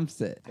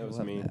jumps it. That was I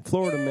love me. that.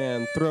 Florida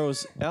man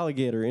throws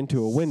alligator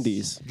into a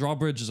Wendy's.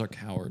 Drawbridges are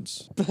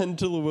cowards. Bend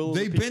to the will of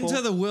They the bend people.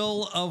 to the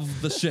will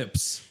of the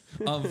ships,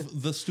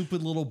 of the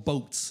stupid little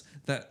boats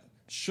that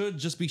should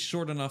just be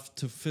short enough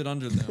to fit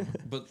under them.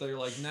 But they're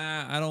like,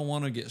 nah, I don't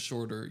want to get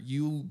shorter.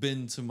 You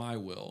bend to my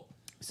will.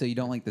 So you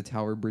don't like the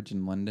Tower Bridge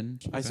in London?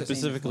 I The famous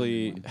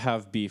specifically London one.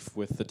 have beef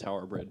with the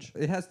Tower Bridge.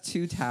 It has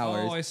 2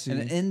 towers. Oh, I see.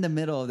 And in the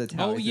middle of the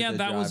towers. Oh yeah, is a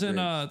that was in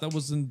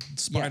drawbridge. Yeah,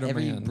 Spider-Man.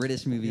 every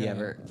British movie Yeah.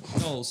 ever.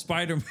 No,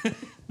 Spider-Man.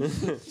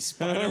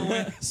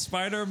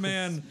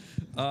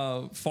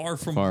 Far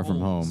from Far from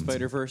home.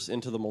 Spider-Verse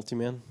into the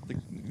Multi-Man.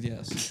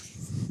 Yes.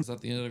 Is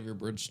that the end of your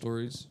bridge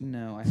stories?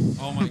 No,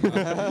 Oh my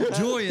god,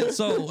 Julian.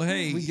 So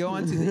hey, we go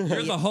on to the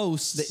you're the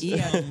host. the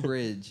ES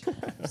Bridge.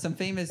 Some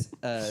famous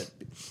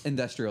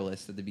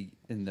industrialists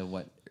in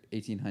the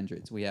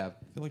 1800s. We have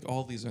I feel like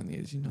all these are in the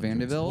 1800s.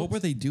 Vanderbilt. What were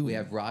they doing? We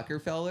have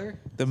Rockefeller.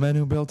 The men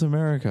who built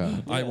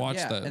America. I watched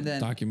Yeah, that and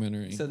then-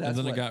 documentary, So that's and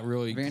then what, it got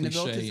really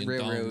Vanderbilt cliche is and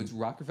railroads. dumb.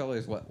 Rockefeller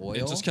is what, oil? It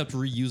just kept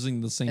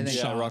reusing the same And then-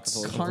 Yeah, shots.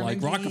 Rockefeller. Of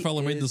like Carnegie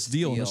Rockefeller made this is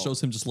deal, and it steel.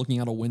 shows him just looking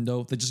out a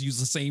window. They just use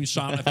the same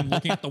shot of him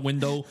looking out the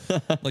window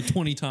like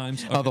 20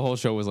 times. Oh, the whole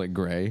show was like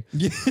gray.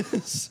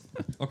 Yes.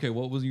 Okay,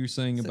 what was you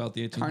saying So about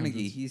the 1800s?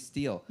 Carnegie, he's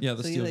steel. Yeah,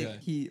 the so steel he,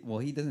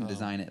 guy. He doesn't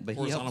design it, but he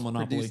horizontal helps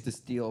monopoly. produce the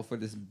steel for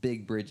this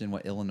big bridge in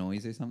Illinois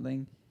or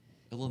something.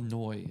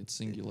 Illinois, it's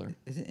singular.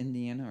 Is it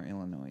Indiana or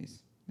Illinois?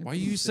 Why are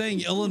you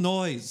saying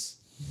Illinois?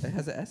 It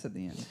has an S at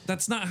the end.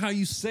 That's not how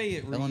you say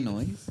it, Reed.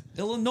 Illinois.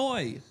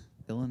 Illinois.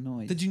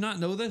 Illinois. Did you not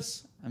know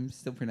this? I'm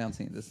still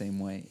pronouncing it the same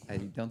way. I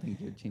don't think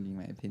you're changing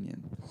my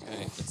opinion.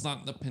 Okay, it's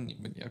not an opinion,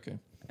 but yeah, okay.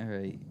 All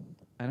right.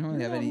 I don't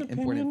really have any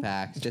important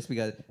facts, just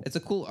because it's a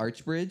cool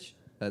arch bridge.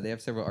 They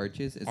have several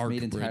arches. It's Arc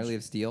made entirely bridge.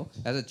 of steel.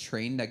 It has a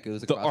train that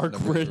goes The across arc the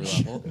river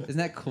bridge. level. Isn't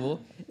that cool?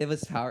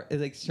 It's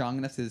like strong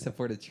enough to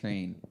support a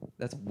train.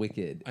 That's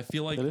wicked. I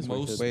feel like That is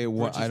most wicked. Wait,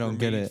 what? bridges I don't were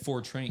get made it.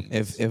 for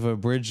trains. If a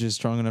bridge is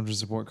strong enough to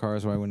support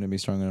cars, why wouldn't it be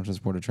strong enough to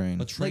support a train?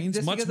 a train's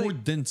just much because, more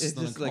dense it's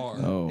than a just, car.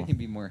 Oh. It can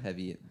be more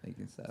heavy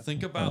and stuff.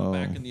 Think about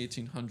back Oh. in the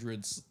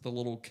 1800s, the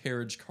little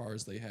carriage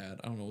cars they had.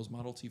 I don't know, was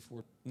Model T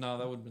 4? No,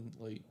 that would have been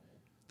late.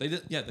 They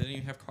did. Yeah, they didn't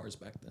even have cars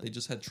back then. They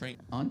just had trains.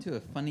 On to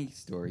a funny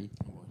story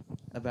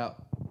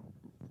about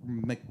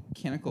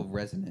mechanical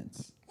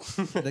resonance.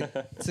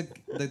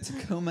 The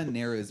Tacoma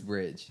Narrows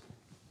Bridge.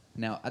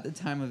 Now, at the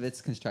time of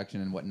its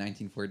construction in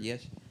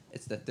 1940ish,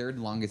 it's the 3rd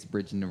longest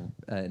bridge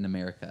in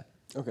America.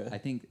 Okay. I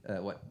think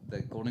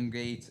the Golden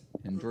Gate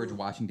and George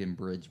Washington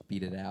Bridge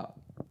beat it out.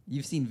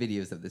 You've seen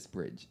videos of this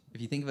bridge.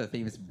 If you think of a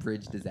famous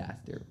bridge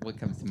disaster, what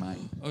comes to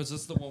mind? Oh, is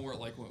this the one where it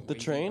like went The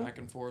wingy train? back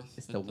and forth?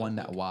 It's the one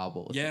that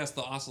wobbles. Yeah, it's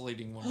the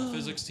oscillating one. My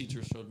physics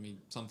teacher showed me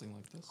something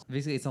like this.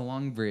 Basically, it's a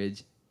long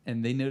bridge,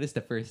 and they noticed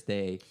the first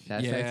day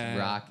that Yeah. starts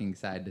rocking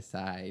side to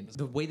side.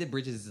 The way the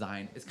bridge is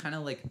designed is kind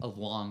of like a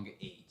long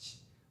H,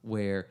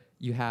 where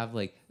you have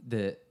like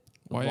the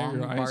Why are long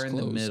your eyes bar in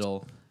the closed?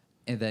 middle,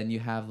 and then you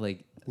have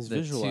like He's the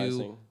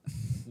visualizing.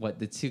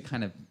 the two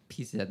kind of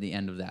pieces at the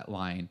end of that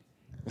line.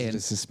 Is it And a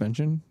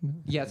suspension?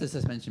 yeah, it's a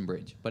suspension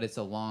bridge, but it's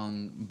a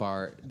long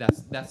bar.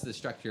 That's the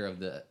structure of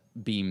the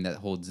beam that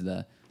holds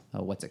the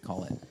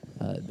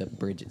the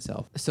bridge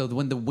itself. So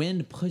when the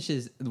wind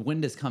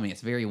is coming.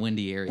 It's a very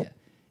windy area.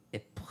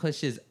 It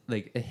pushes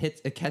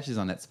it catches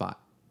on that spot.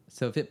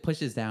 So if it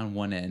pushes down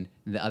one end,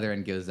 the other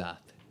end goes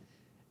up,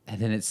 and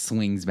then it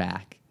swings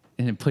back,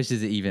 and it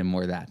pushes it even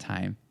more that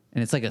time.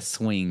 And it's like a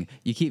swing.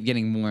 You keep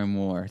getting more and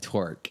more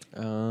torque.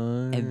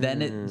 And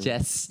then it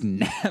just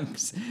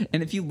snaps.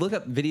 And if you look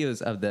up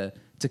videos of the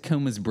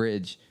Tacoma's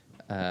Bridge,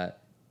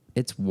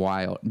 it's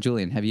wild.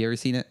 Julian, have you ever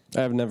seen it?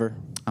 I've never.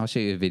 I'll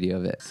show you a video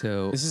of it.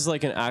 So, This is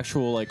like an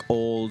actual like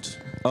old.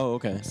 Oh,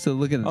 okay. so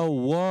look at Oh,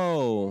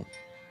 whoa.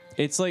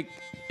 It's like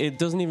it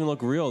doesn't even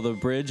look real. The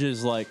bridge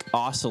is like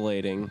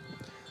oscillating.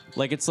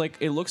 Like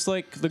it looks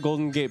like the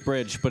Golden Gate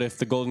Bridge, but if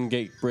the Golden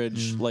Gate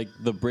Bridge, like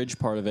the bridge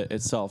part of it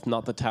itself,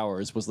 not the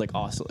towers, was like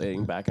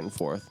oscillating back and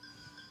forth.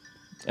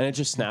 And it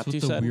just snapped, you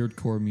said? weird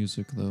core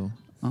music though.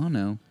 Oh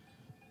no.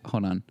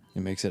 Hold on.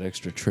 It makes it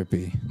extra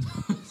trippy.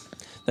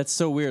 That's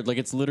so weird. Like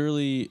it's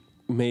literally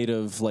made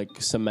of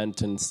like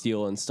cement and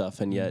steel and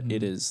stuff, and yet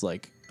it is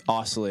like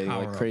oscillating Power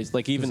like up. crazy.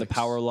 Like even the Physics.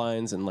 power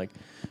lines and like,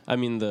 I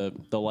mean the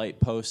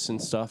light posts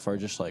and stuff are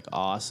just like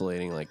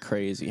oscillating like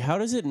crazy. How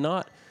does it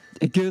not?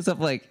 It goes up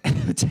like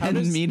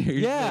 10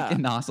 meters Yeah. like,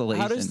 in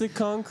oscillation. How does the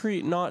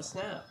concrete not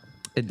snap?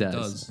 It It does.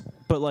 does.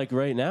 But like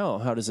right now,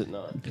 how does it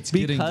not? It's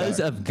getting Because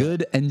better. of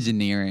good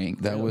engineering.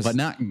 That was- but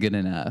not good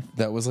enough.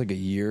 That was like a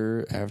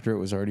year after it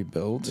was already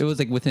built. It was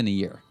like within a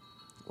year.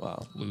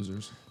 Wow.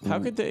 losers. How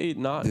could they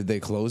not? Did they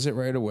close it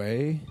right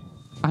away?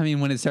 I mean,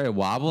 when it started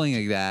wobbling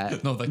like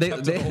that. No, they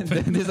kept it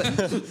open. there's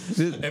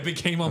like- It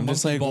became a I'm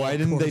just monkey like, ball why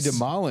didn't they course.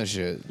 demolish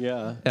it?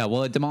 Yeah. yeah,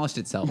 well, it demolished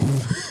itself.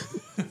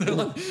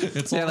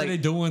 It's They're already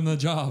like- doing the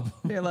job.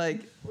 They're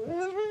like,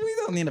 we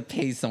don't need to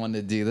pay someone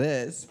to do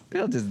this.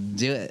 We'll just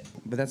do it.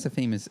 But that's a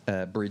famous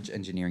bridge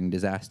engineering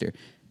disaster.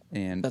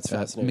 And That's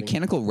fascinating.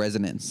 mechanical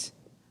resonance.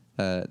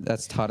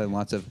 That's taught in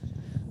lots of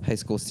high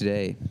schools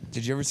today.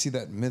 Did you ever see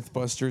that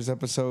MythBusters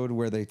episode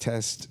where they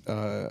test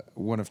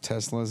one of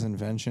Tesla's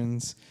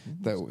inventions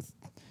that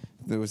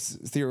was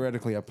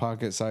theoretically a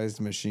pocket-sized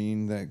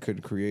machine that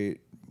could create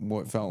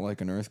what felt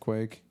like an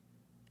earthquake?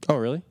 Oh,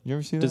 really? You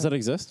ever see that? Does that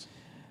exist?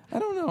 I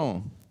don't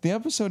know. The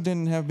episode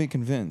didn't have me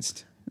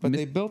convinced. But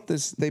they built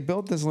this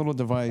little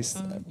device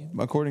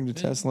according to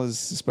Tesla's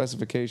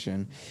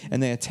specification,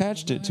 and they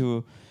attached it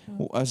to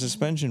a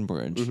suspension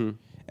bridge.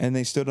 And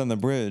they stood on the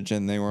bridge,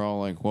 and they were all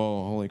like,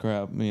 "Whoa, holy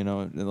crap!" You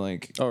know,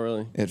 like. Oh,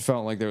 really? It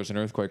felt like there was an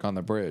earthquake on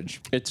the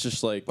bridge. It's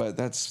just like But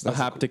that's a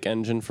haptic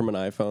engine from an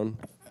iPhone.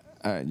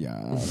 yeah, I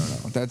don't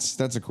know.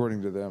 That's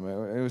according to them.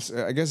 It was.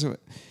 I guess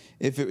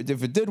if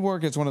it did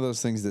work, it's one of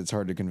those things that's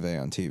hard to convey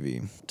on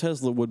TV.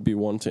 Tesla would be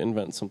one to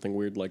invent something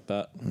weird like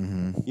that.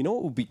 You know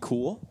what would be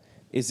cool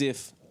is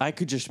if I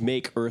could just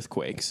make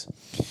earthquakes.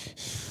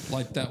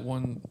 Like that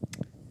one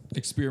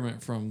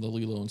experiment from the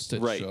Lilo and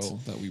Stitch Right. show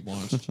that we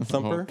watched.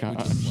 Thumper. Oh, God.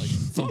 We just like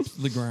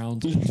thumped the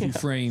ground in 2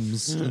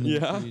 frames and then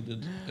Yeah.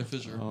 created a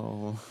fissure.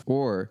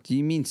 Or do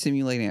you mean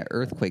simulating an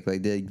earthquake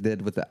like they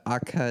did with the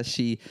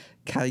Akashi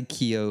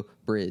Kaikyo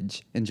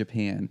Bridge in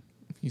Japan?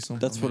 He somehow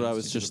That's what I managed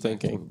was to get just it back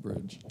to thinking. a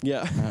bridge.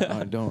 Yeah.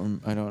 I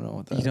don't know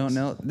what that. You don't is.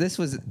 know? This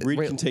was Reed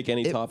can take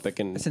any topic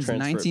and since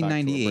transfer it back to a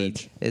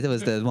 1998. bridge. It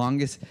was the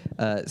longest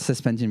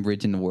suspension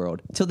bridge in the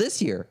world till this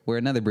year, where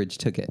another bridge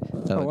took it.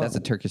 So Oh, wow. that's a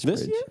Turkish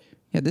This bridge. year?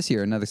 Yeah, this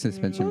year another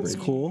suspension That's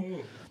bridge. cool.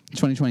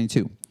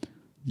 2022.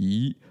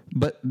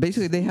 But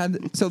basically, they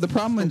had. So the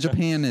problem in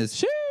Japan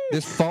is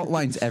there's fault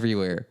lines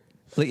everywhere.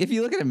 Like if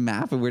you look at a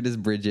map of where this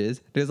bridge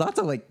is, there's lots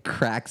of like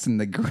cracks in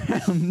the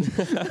ground,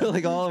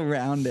 like all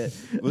around it.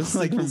 This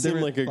like doesn't seem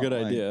different like a good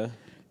fault lines. idea.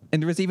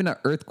 And there was even an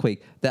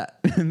earthquake that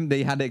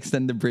they had to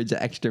extend the bridge an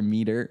extra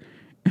meter,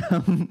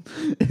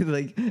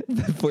 like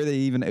before they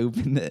even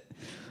opened it,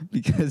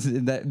 because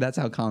that's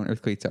how common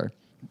earthquakes are.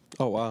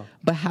 Oh, wow.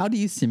 But how do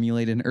you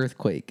simulate an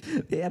earthquake?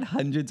 They had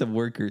hundreds of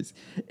workers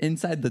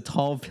inside the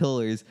tall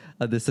pillars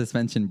of the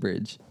suspension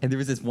bridge. And there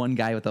was this one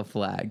guy with a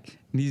flag.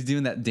 And he's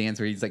doing that dance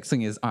where he's like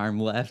swinging his arm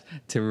left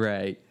to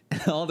right.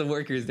 And all the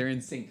workers, they're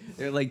in sync.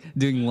 They're like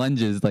doing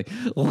lunges, like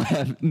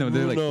left. No,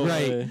 they're like No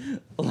right, way.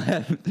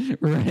 left,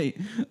 right,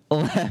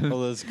 left.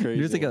 Oh, that's crazy.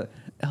 There's like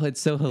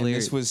it's so And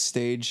hilarious. this was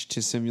staged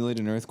to simulate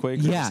an earthquake.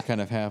 Or Yeah. this kind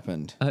of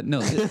happened.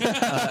 No,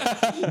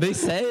 they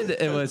said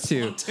it was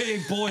to.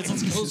 Hey boys,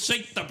 let's go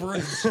shake the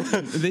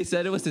bridge. They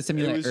said it was to It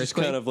simulate was just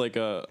earthquake. kind of like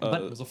a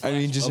But- It was a I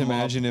mean, flash just A mob.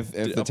 imagine if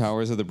the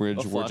towers of the bridge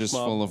a were flash just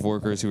mob. full of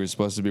workers who were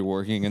supposed to be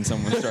working, and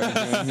someone started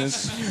doing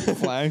this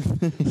flag.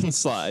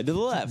 slide to the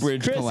left.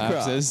 Bridge Crisscross.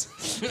 collapses.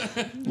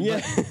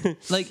 Yeah.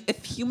 Like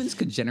if humans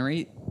could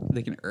generate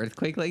like an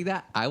earthquake like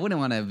that, I wouldn't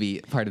want to be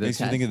part of this.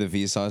 Makes me think of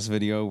the Vsauce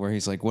video where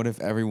he's like, "What if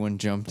everyone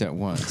jumped at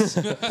once?"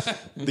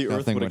 The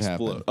earth Nothing would would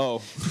happen. explode.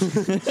 Oh,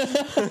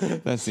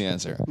 That's the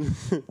answer.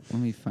 Let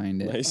me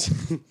find it. nice.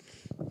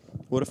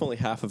 What if only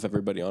half of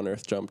everybody on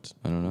Earth jumped?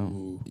 I don't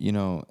know. You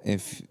know,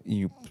 if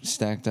you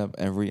stacked up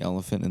every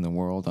elephant in the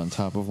world on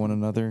top of one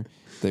another,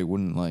 they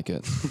wouldn't like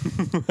it.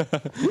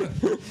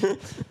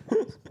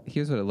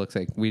 Here's what it looks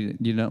like. You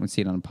don't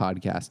see it on a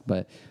podcast,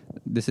 but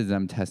this is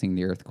them testing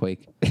the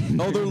earthquake.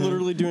 Oh, they're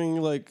literally doing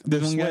like they're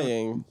There's one guy-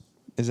 swaying.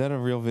 Is that a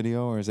real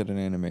video or is it an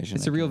animation?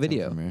 It's I a real can't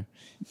tell video. from here?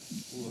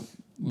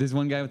 There's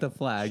one guy with a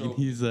flag, and Show.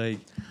 he's like,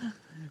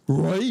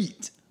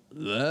 right,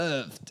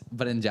 left,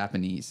 but in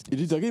Japanese.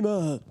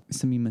 Arigato.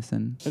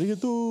 Sumimasen.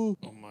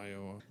 Oh my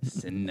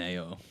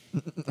Sennayo.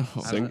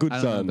 I Sen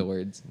don't know the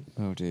words.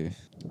 Oh, dear.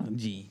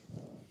 G.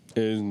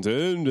 Have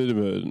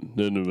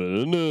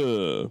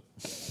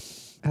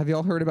Have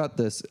y'all heard about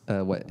this?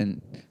 What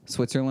in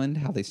Switzerland?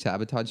 How they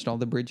sabotaged all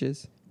the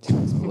bridges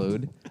to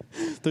explode?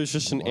 There's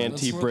just an That's where the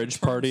anti-bridge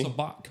term party.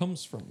 Sabbat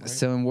comes from, right?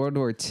 So in World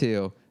War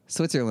II,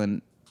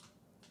 Switzerland.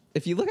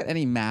 If you look at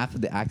any map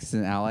of the Axis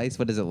and Allies,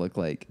 what does it look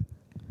like?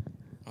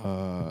 With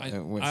I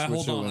hold on, I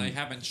Switzerland-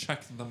 haven't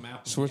checked the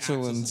map of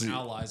Switzerland's- the Axis and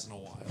Allies in a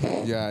while.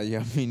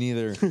 Yeah, me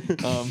neither.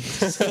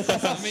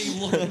 Let me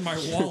look in my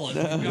wallet.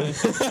 I've got a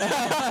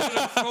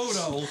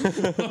photo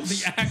of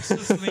the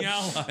Axis and the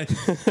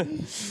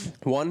Allies.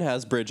 One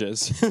has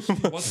bridges.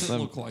 What's it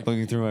look like?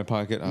 Looking through my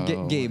pocket.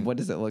 Oh, Gabe, what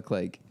does it look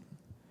like?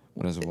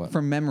 What is it? What?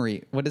 From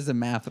memory, what is the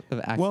map of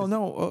Axis? Well,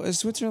 no, is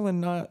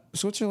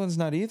Switzerland's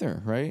not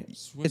either, right?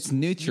 It's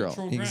neutral.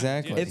 ground,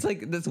 Exactly. yeah. It's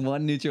like this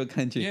one neutral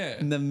country Yeah.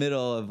 in the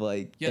middle of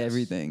like Yes,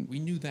 everything. We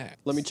knew that.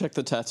 Let me check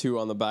the tattoo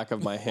on the back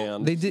of my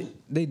hand.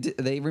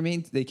 They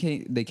remained. They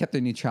kept their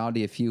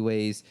neutrality a few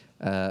ways.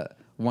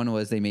 One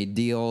was they made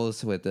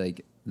deals with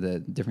like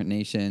the different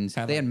nations.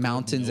 Had, They had like, good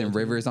mountains and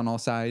military. rivers on all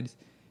sides,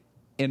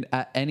 and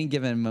at any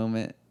given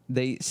moment,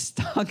 they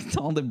stocked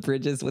all the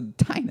bridges with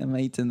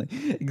dynamite and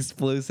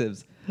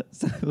explosives.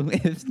 So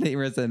if there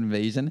was an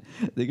invasion,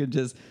 they could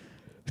just.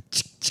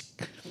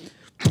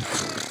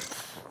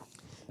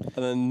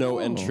 And then no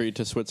entry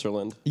to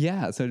Switzerland.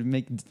 Yeah, so to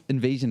make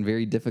invasion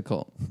very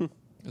difficult.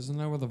 Isn't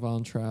that where the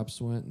Von Trapps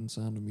went in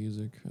Sound of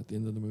Music at the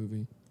end of the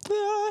movie?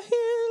 The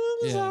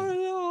hills Yeah. are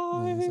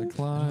There's a alive.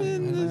 climb.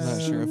 I'm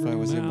not sure if I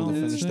was able to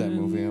finish that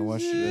movie. I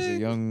watched it as a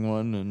young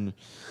one, and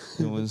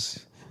it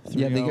was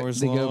 3 Yeah, they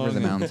hours go long. over the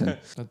mountain.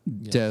 Yes.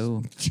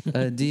 Doe,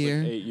 a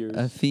deer, 8 years.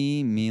 a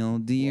female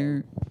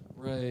deer,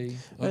 Ray,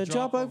 A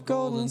drop of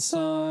golden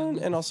sun.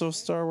 And also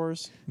Star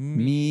Wars.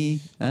 me,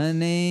 a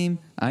name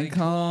I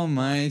call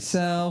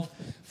myself,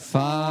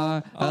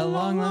 far, a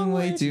long, long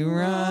way to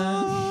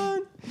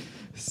run.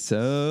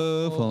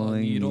 So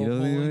pulling needle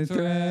with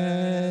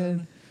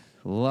thread.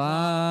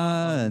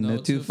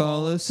 Line to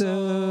follow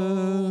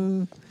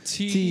so.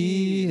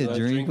 Tea, a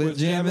drink with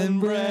jam and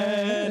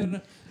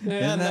bread.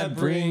 And that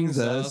brings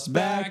us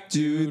back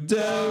to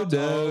do,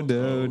 do,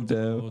 do,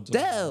 do.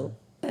 Do.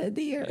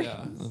 Dear.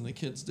 Yeah, and the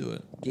kids do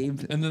it.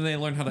 Gabe, And then they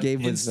learn how to Gabe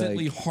was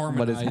instantly like,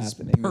 what is harmonize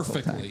happening this whole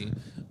time? perfectly.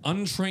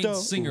 Untrained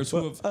singers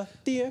who have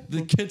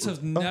the kids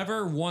have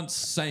never once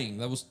sang.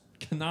 That was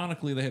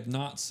canonically they have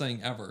not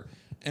sang ever.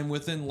 And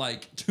within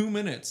like 2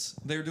 minutes,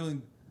 they're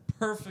doing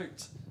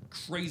perfect,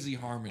 crazy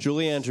harmony.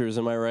 Julie Andrews,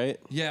 am I right?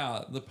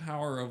 Yeah, the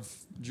power of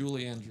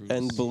Julie Andrews.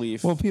 And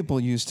Belief. Well, people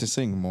used to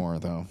sing more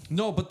though.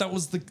 No, but that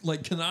was the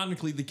like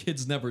canonically the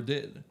kids never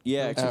did.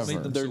 yeah, That's what because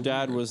made them their so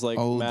dad weird. was like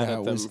Oh, mad that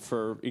at them was-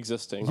 for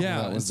existing. Yeah,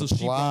 that and was so the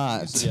she brought, plot.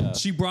 music, Yeah.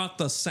 she brought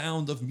the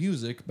sound of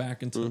music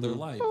back into their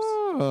lives.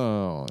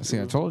 Oh, see,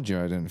 I told you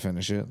I didn't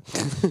finish it.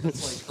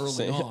 That's like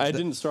early on. I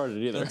didn't start it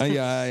either.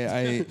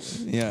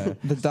 Yeah.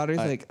 the daughter's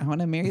like, I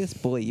want to marry this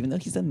boy, even though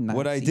he's a Nazi.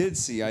 What I did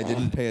see, I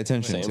didn't pay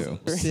attention Same.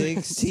 to.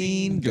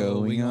 16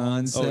 going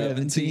on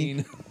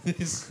 17.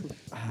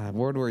 17.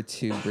 World War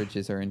II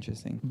bridges are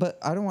interesting. But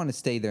I don't want to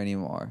stay there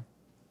anymore.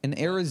 In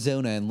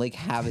Arizona and Lake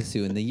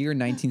Havasu in the year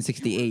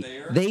 1968,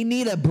 there? they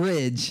need a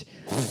bridge.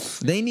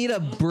 They need a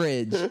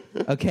bridge,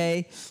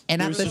 okay?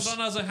 And at Arizona the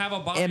doesn't have a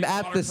body and of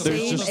at water the to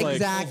same just like-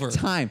 exact over.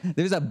 time,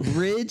 there's a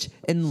bridge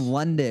in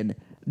London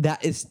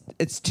that is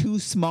it's too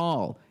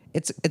small.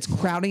 It's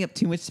crowding up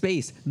too much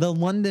space. The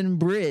London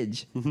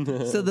Bridge.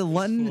 So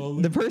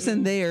the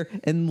person there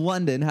in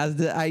London has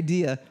the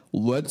idea.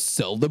 Let's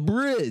sell the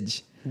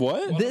bridge.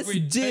 What? What This if we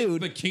take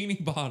dude-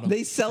 Bikini Bottom.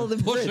 They sell the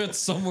push bridge. it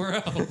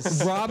somewhere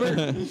else.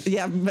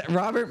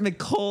 Robert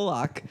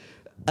McCulloch,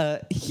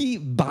 he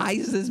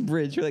buys this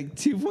bridge for like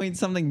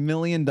 $2.something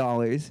million.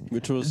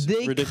 Which was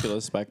They-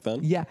 ridiculous back then.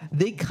 Yeah,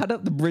 they cut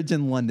up the bridge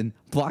in London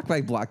block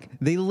by block.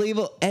 They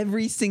label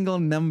every single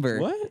number.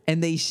 What?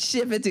 And they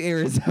ship it to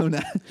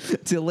Arizona,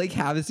 to Lake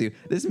Havasu.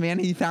 This man,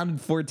 he founded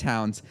 4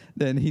 towns.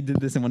 Then he did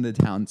this in one of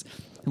the towns,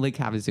 Lake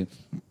Havasu.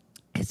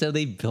 So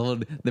they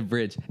build the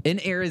bridge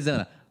in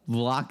Arizona,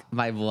 block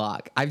by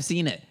block. I've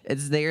seen it.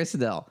 It's there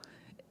still.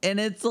 And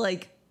it's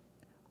like,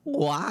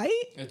 why?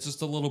 It's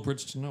just a little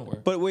bridge to nowhere.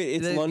 But wait,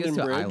 it's It London goes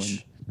to an Bridge?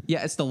 island.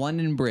 Yeah, it's the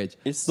London Bridge.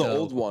 It's the So,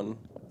 old one.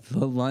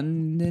 The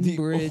London The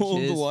Bridge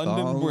old is London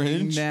falling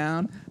Bridge?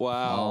 down.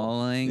 Wow.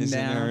 Falling Is in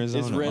down.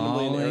 Arizona. It's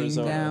randomly in falling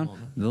Arizona. down.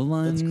 The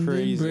London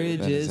crazy. Bridge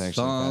That is is actually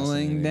falling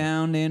fascinating.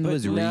 down and But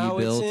was now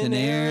it's rebuilt in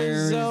in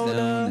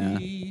Arizona.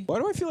 Why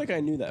do I feel like I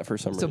knew that for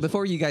some reason? So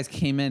before you guys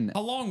came in,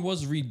 How long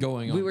was Reed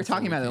going on? we were before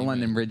talking we about the came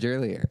London in? Bridge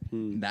earlier.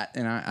 Hmm. That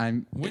and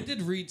I'm When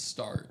did Reed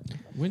start?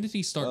 When did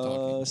he start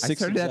talking? I six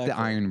started at the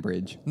exactly. Iron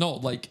Bridge. No,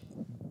 like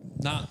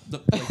not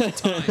the like,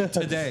 time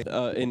today.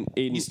 In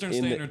Eastern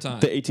in Standard Time.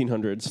 the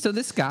 1800s. So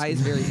this guy is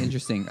very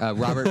interesting.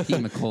 Robert P.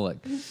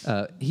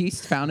 McCulloch.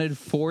 He's founded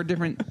 4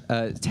 different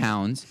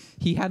towns.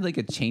 He had like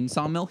a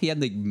chainsaw mill. He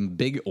had like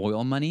big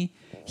oil money.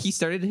 He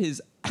started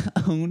his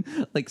own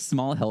like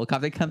small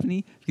helicopter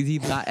company because he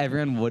thought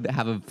everyone would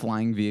have a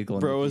flying vehicle. in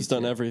the Bro has done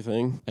future.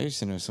 everything. I used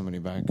to know somebody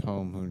back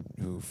home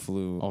who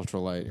flew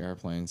ultralight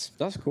airplanes.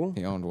 That's cool.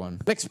 He owned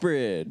one. Next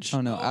bridge.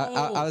 Oh no,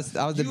 I was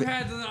a You bit-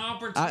 had an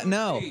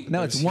opportunity.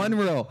 no, it's one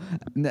row.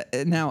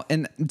 Now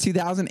in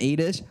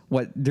 2008ish,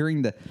 what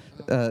during the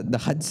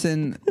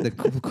Hudson, the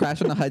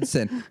crash on the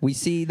Hudson, we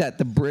see that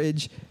the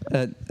bridge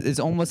is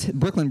almost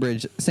Brooklyn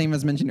Bridge, same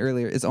as mentioned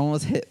earlier, is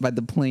almost hit by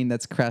the plane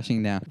that's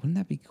crashing down. Wouldn't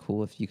that be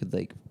cool if you could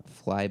like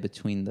fly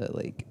between the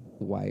like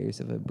wires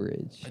of a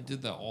bridge? I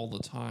did that all the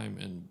time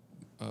in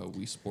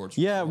Wii Sports.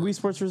 Yeah, Resort. Wii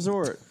Sports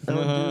Resort. I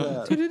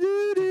don't do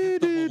that.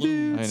 The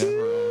balloons. I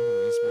never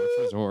owned a sports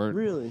resort.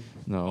 Really?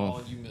 No.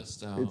 Oh, you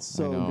missed out. It's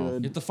so I know. You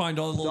good. have to find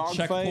all the little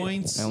Dogfight?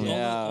 checkpoints. I all only- the-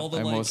 Yeah. all the,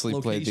 I like,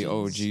 mostly played the OG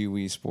locations.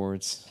 Wii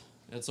Sports.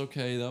 It's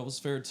okay. That was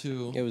fair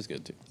too. It was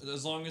good too.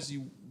 As long as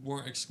you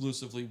weren't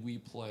exclusively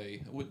Wii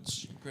Play,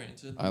 which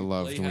granted, I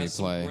loved Wii has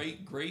some Play.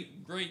 great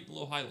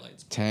little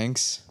highlights.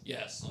 Tanks.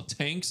 Yes,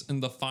 tanks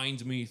and the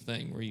Find Me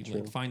thing where you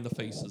like find the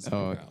faces. in the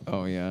Oh, crowd.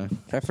 oh yeah.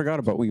 I forgot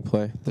about Wii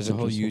Play. There's a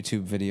whole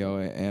YouTube video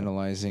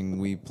analyzing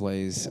Wii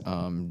Play's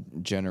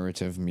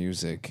generative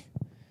music.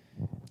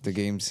 The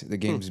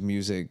game's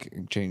music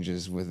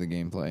changes with the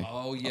gameplay.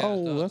 Oh yeah. it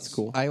Oh, does. that's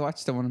cool. I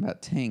watched the one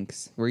about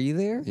tanks. Were you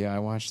there? Yeah, I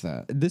watched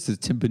that. This is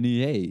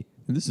Timpani A.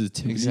 And this is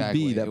Timpani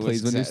Exactly. B that It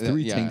plays was when there's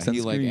 3 yeah, tanks on he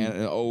screen. like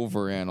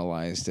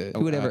overanalyzed it.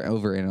 Who would ever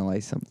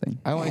overanalyze something?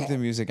 I like the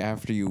music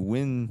after you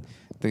win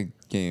the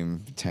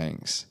game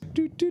Tanks.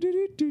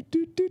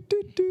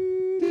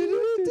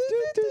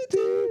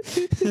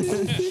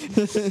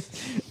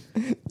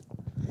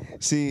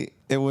 See,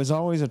 it was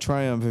always a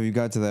triumph if you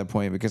got to that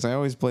point because I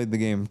always played the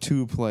game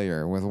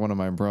 2-player with one of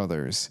my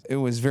brothers. It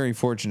was very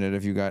fortunate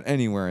if you got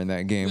anywhere in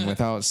that game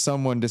without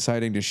someone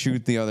deciding to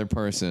shoot the other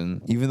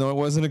person. Even though it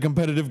wasn't a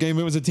competitive game,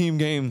 it was a team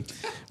game.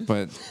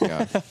 But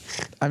yeah.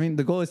 I mean,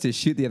 the goal is to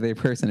shoot the other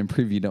person and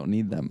prove you don't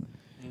need them.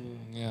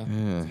 Yeah.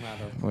 Doesn't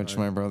matter. Which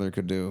my brother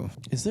could do.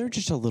 Is there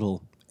just a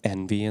little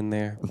envy in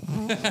there.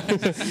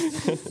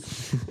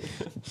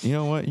 You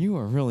know what? You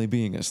are really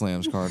being a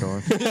Slams car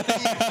door.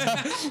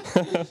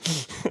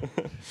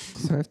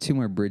 So I have 2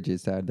 more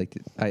bridges that I'd like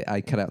to.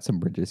 I cut out some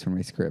bridges from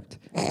my script.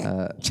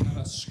 A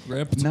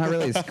script. Not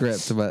really a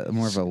script, but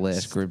more of a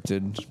list.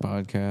 Scripted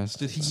podcast.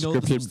 Did he know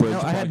Scripted this was bridge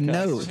No, I had podcast.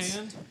 notes.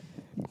 hand?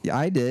 Yeah,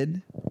 I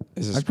did.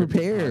 Is a I scripted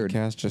prepared.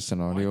 podcast just an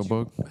Why'd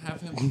audiobook? you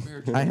have him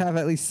prepared? I have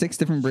at least 6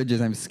 different bridges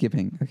I'm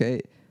skipping.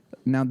 Okay.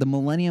 Now the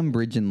Millennium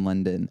Bridge in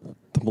London.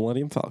 The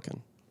Millennium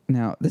Falcon.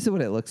 Now this is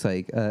what it looks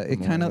like.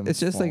 It's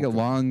just like a Falcon.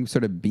 long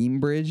sort of beam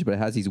bridge, but it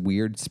has these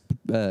weird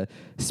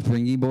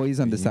springy boys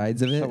on the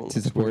sides of it That to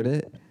looks support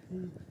weird.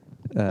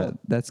 it.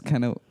 That's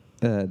kind of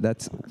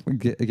that's I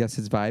guess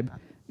its vibe.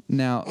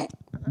 Now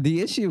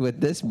the issue with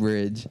this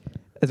bridge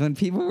is when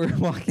people were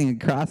walking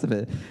across of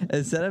it,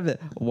 instead of it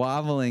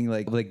wobbling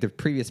like the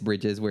previous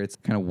bridges where it's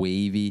kind of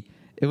wavy,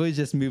 it was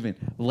just moving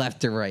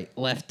left to right,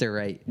 left to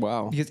right.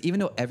 Wow. Because even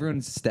though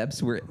everyone's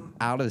steps were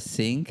out of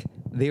sync,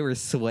 they were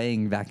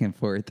swaying back and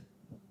forth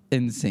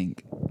in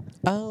sync.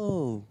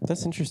 Oh,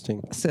 that's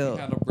interesting. We So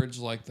had a bridge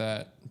like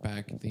that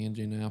back at the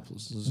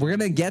Indianapolis Zoo. we're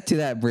gonna get to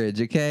that bridge,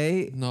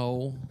 okay?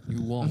 No,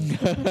 you won't.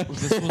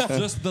 This was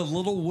just the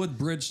little wood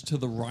bridge to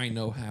the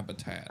rhino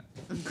habitat.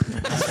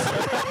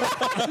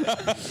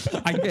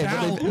 I Okay,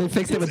 doubt they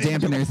fixed it with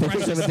dampeners. They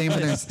fixed it with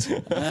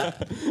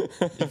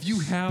dampeners. if you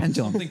have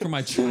Pendulum. something from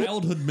my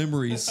childhood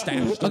memories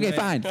stashed Okay, away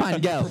fine, in a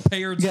go.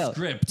 prepared Go.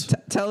 script.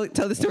 Tell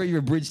the story of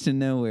your bridge to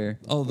nowhere.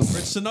 Oh, the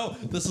bridge to no.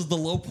 This is the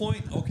low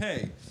point.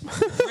 Okay,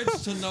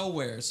 bridge to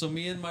nowhere. So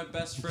me and my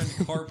best friend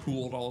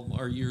carpooled all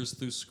our years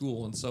through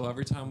school, and so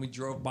every time we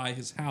drove by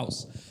his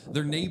house,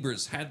 their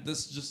neighbors had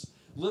this just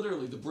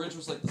literally. The bridge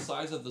was like the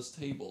size of this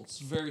table. It's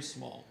very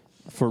small.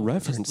 For Just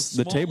reference,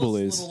 the table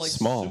smallest is little, like,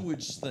 small.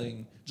 Sewage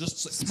thing, just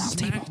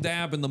smack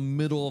dab in the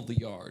middle of the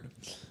yard,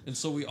 and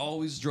so we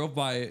always drove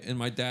by it, and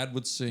my dad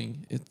would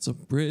sing, "It's a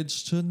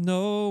bridge to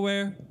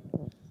nowhere,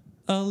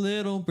 a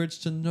little bridge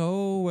to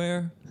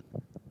nowhere.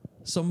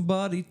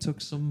 Somebody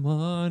took some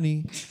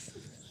money,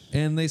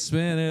 and they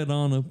spent it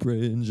on a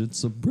bridge.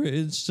 It's a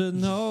bridge to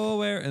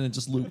nowhere," and it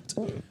just looped.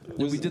 And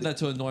we did that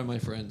to annoy my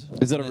friend.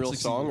 Is that a And it real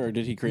succeeded. song, or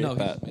did he create No,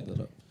 that? he just made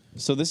that up.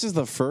 So this is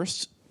the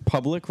first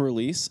public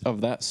release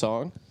of that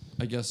song.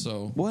 I guess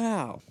so.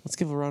 Wow. Let's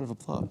give a round of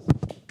applause.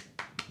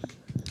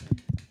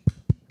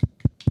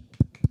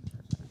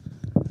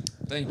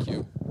 Thank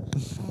you.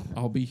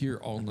 I'll be here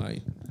all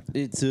night.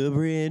 It's a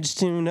bridge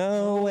to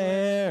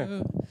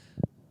nowhere.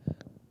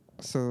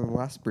 So the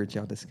last bridge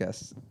y'all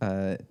discussed,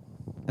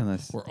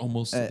 unless We're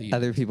almost to the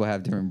other end. people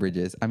have different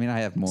bridges. I mean, I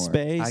have more. I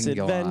Space can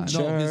go on. adventure.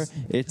 No, his-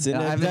 It's an No,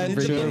 I've been adventure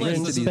bridging in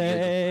into these bridges. Just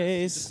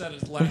space. said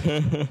it's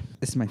loud.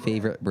 This is my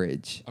favorite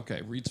bridge.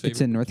 Okay, Reed's favorite.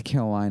 It's in North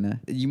Carolina.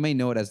 You may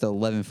know it as the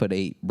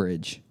 11'8"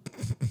 bridge.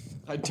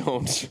 I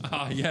don't.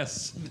 Ah,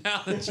 yes.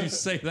 Now that you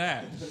say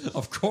that,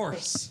 of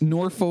course. How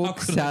Norfolk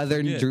could I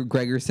Southern forget? Drew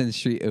Gregerson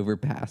Street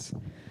overpass.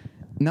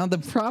 Now the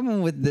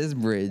problem with this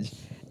bridge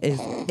is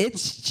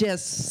it's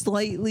just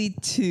slightly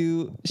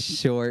too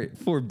short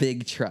for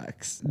big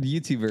trucks. The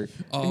YouTuber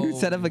who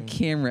set up a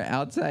camera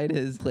outside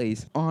his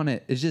place, on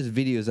it is just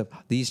videos of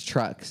these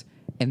trucks,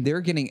 and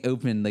they're getting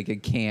open like a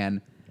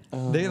can.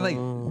 They're like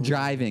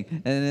driving,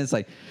 and then it's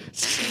like,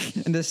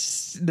 and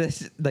this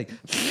like,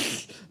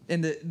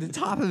 and the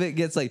top of it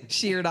gets like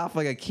sheared off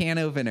like a can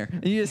opener,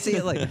 and you just see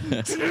it like,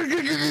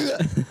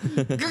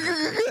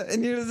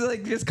 and you're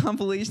just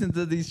compilations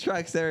of these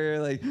trucks that are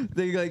like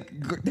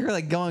they're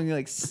like going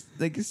like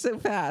so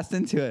fast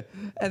into it,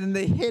 and then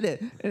they hit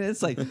it, and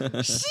it's like,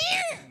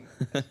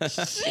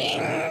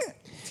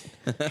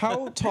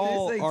 How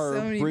tall like, are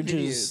so many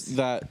bridges videos.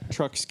 that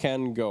trucks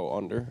can go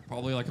under?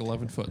 Probably like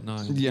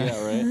 11'9". Yeah,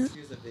 right.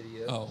 Here's a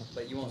video. Oh.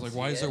 But you I won't was like, see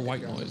why is it there if white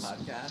you're on the noise?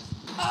 podcast.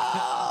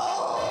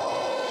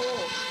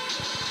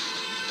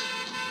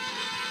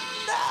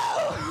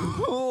 Oh!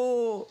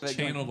 No!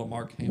 Channel to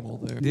Mark Hamill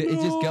there. Dude,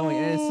 it's just going,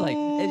 and it's like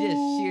it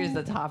just shears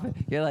the top.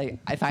 You're like,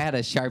 if I had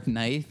a sharp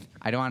knife,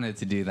 I don't want it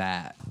to do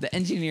that. The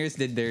engineers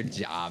did their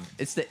job.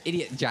 It's the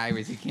idiot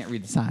drivers who can't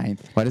read the sign.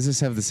 Why does this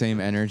have the same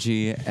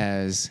energy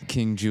as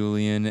King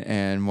Julian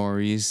and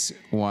Maurice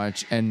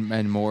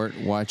and Mort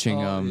watching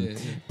Yeah.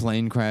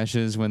 plane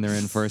crashes when they're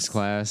in first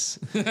class?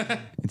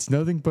 It's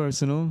nothing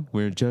personal.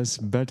 We're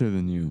just better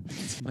than you.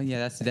 Well, yeah,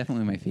 that's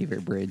definitely my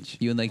favorite bridge.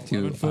 You would like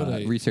to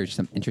 11'8". research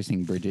some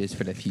interesting bridges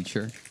for the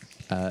future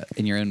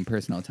in your own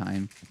personal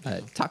time.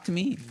 Talk to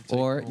me,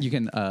 or you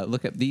can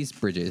look up these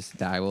bridges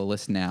that I will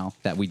list now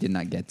that we did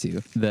not get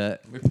to. The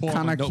We pull up a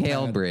Conakale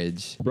notepad.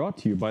 Bridge. Brought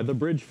to you by the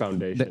Bridge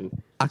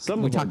Foundation.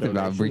 Some We of our talked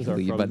about it donations are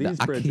briefly, from but the these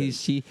bridges.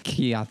 Akishi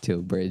Kyoto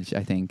Bridge,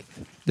 I think.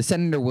 The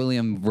Senator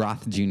William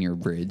Roth Jr.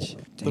 Bridge.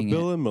 The Dang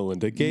Bill it. and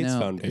Melinda Gates No,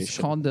 Foundation. It's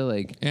called the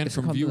And it's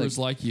from called the, viewers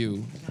like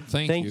you,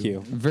 thank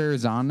you.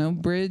 Verrazano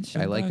Bridge.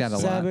 I like that a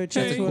lot. Savage,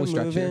 That's a cool we're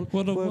structure.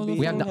 What a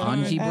We have the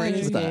Anji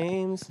Bridge with the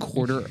games.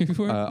 quarter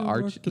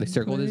arch, the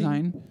circle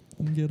design.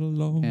 Get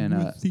along And,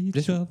 with each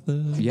just-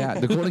 other. Yeah,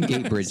 the Golden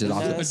Gate Bridge is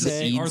also I the just see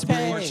seeds Arthur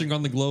bridge. marching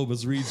on the globe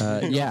as Reed's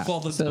reading Yeah, off all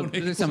the so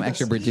there's some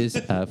extra bridges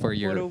for What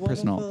your a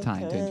personal wonderful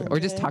time to enjoy, time, or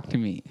just talk to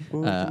me.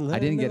 I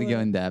didn't get to go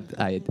in depth.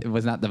 It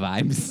was not the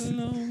vibes.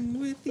 along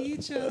with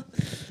each other.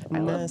 I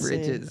love Massive.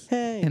 bridges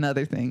Hey. and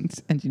other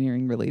things,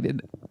 engineering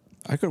related.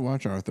 I could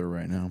watch Arthur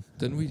right now.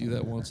 Didn't we do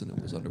that once and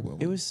it was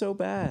underwhelming? It was so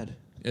bad.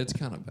 It's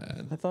kind of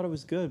bad. I thought it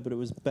was good, but it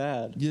was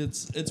bad. Yeah,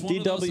 it's one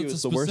of those. DW It's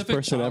is a the worst specific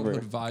person ever.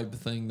 childhood vibe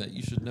thing that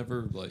you should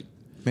never like.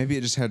 Maybe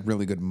it just had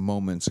really good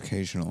moments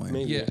occasionally.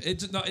 Maybe. Yeah, it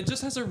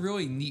just has a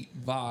really neat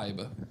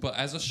vibe, but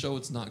as a show,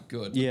 it's not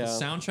good. But Yeah. the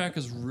soundtrack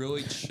is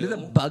really chill. a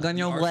bug on The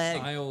your art leg.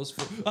 style is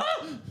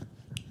ah!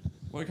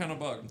 What kind of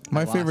bug?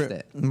 My lost favorite,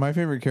 it. my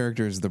favorite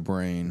character is the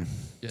Brain.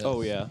 Yes.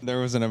 Oh yeah. There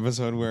was an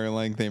episode where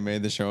like they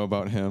made the show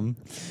about him,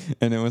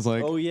 and it was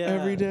like, Oh, yeah.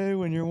 every day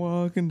when you're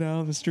walking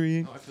down the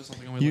street, Oh, I feel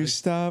something on my you leg.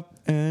 stop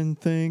and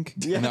think.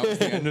 And that was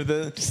the end of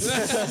the.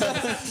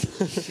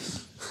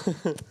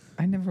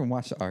 I never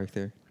watched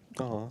Arthur.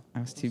 Uh-huh. I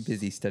was too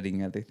busy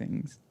studying other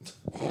things.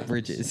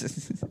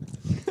 Bridges.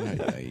 Ay,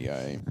 ay,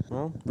 ay.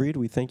 Well, Reed,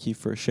 we thank you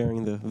for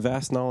sharing the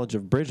vast knowledge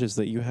of bridges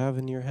that you have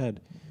in your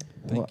head.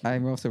 Well, I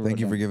also Thank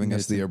you wrote for down giving us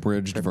notes the in-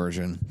 abridged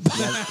version.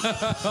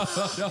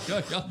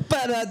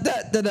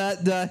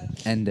 Ba-da-da-da-da-da.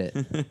 End it.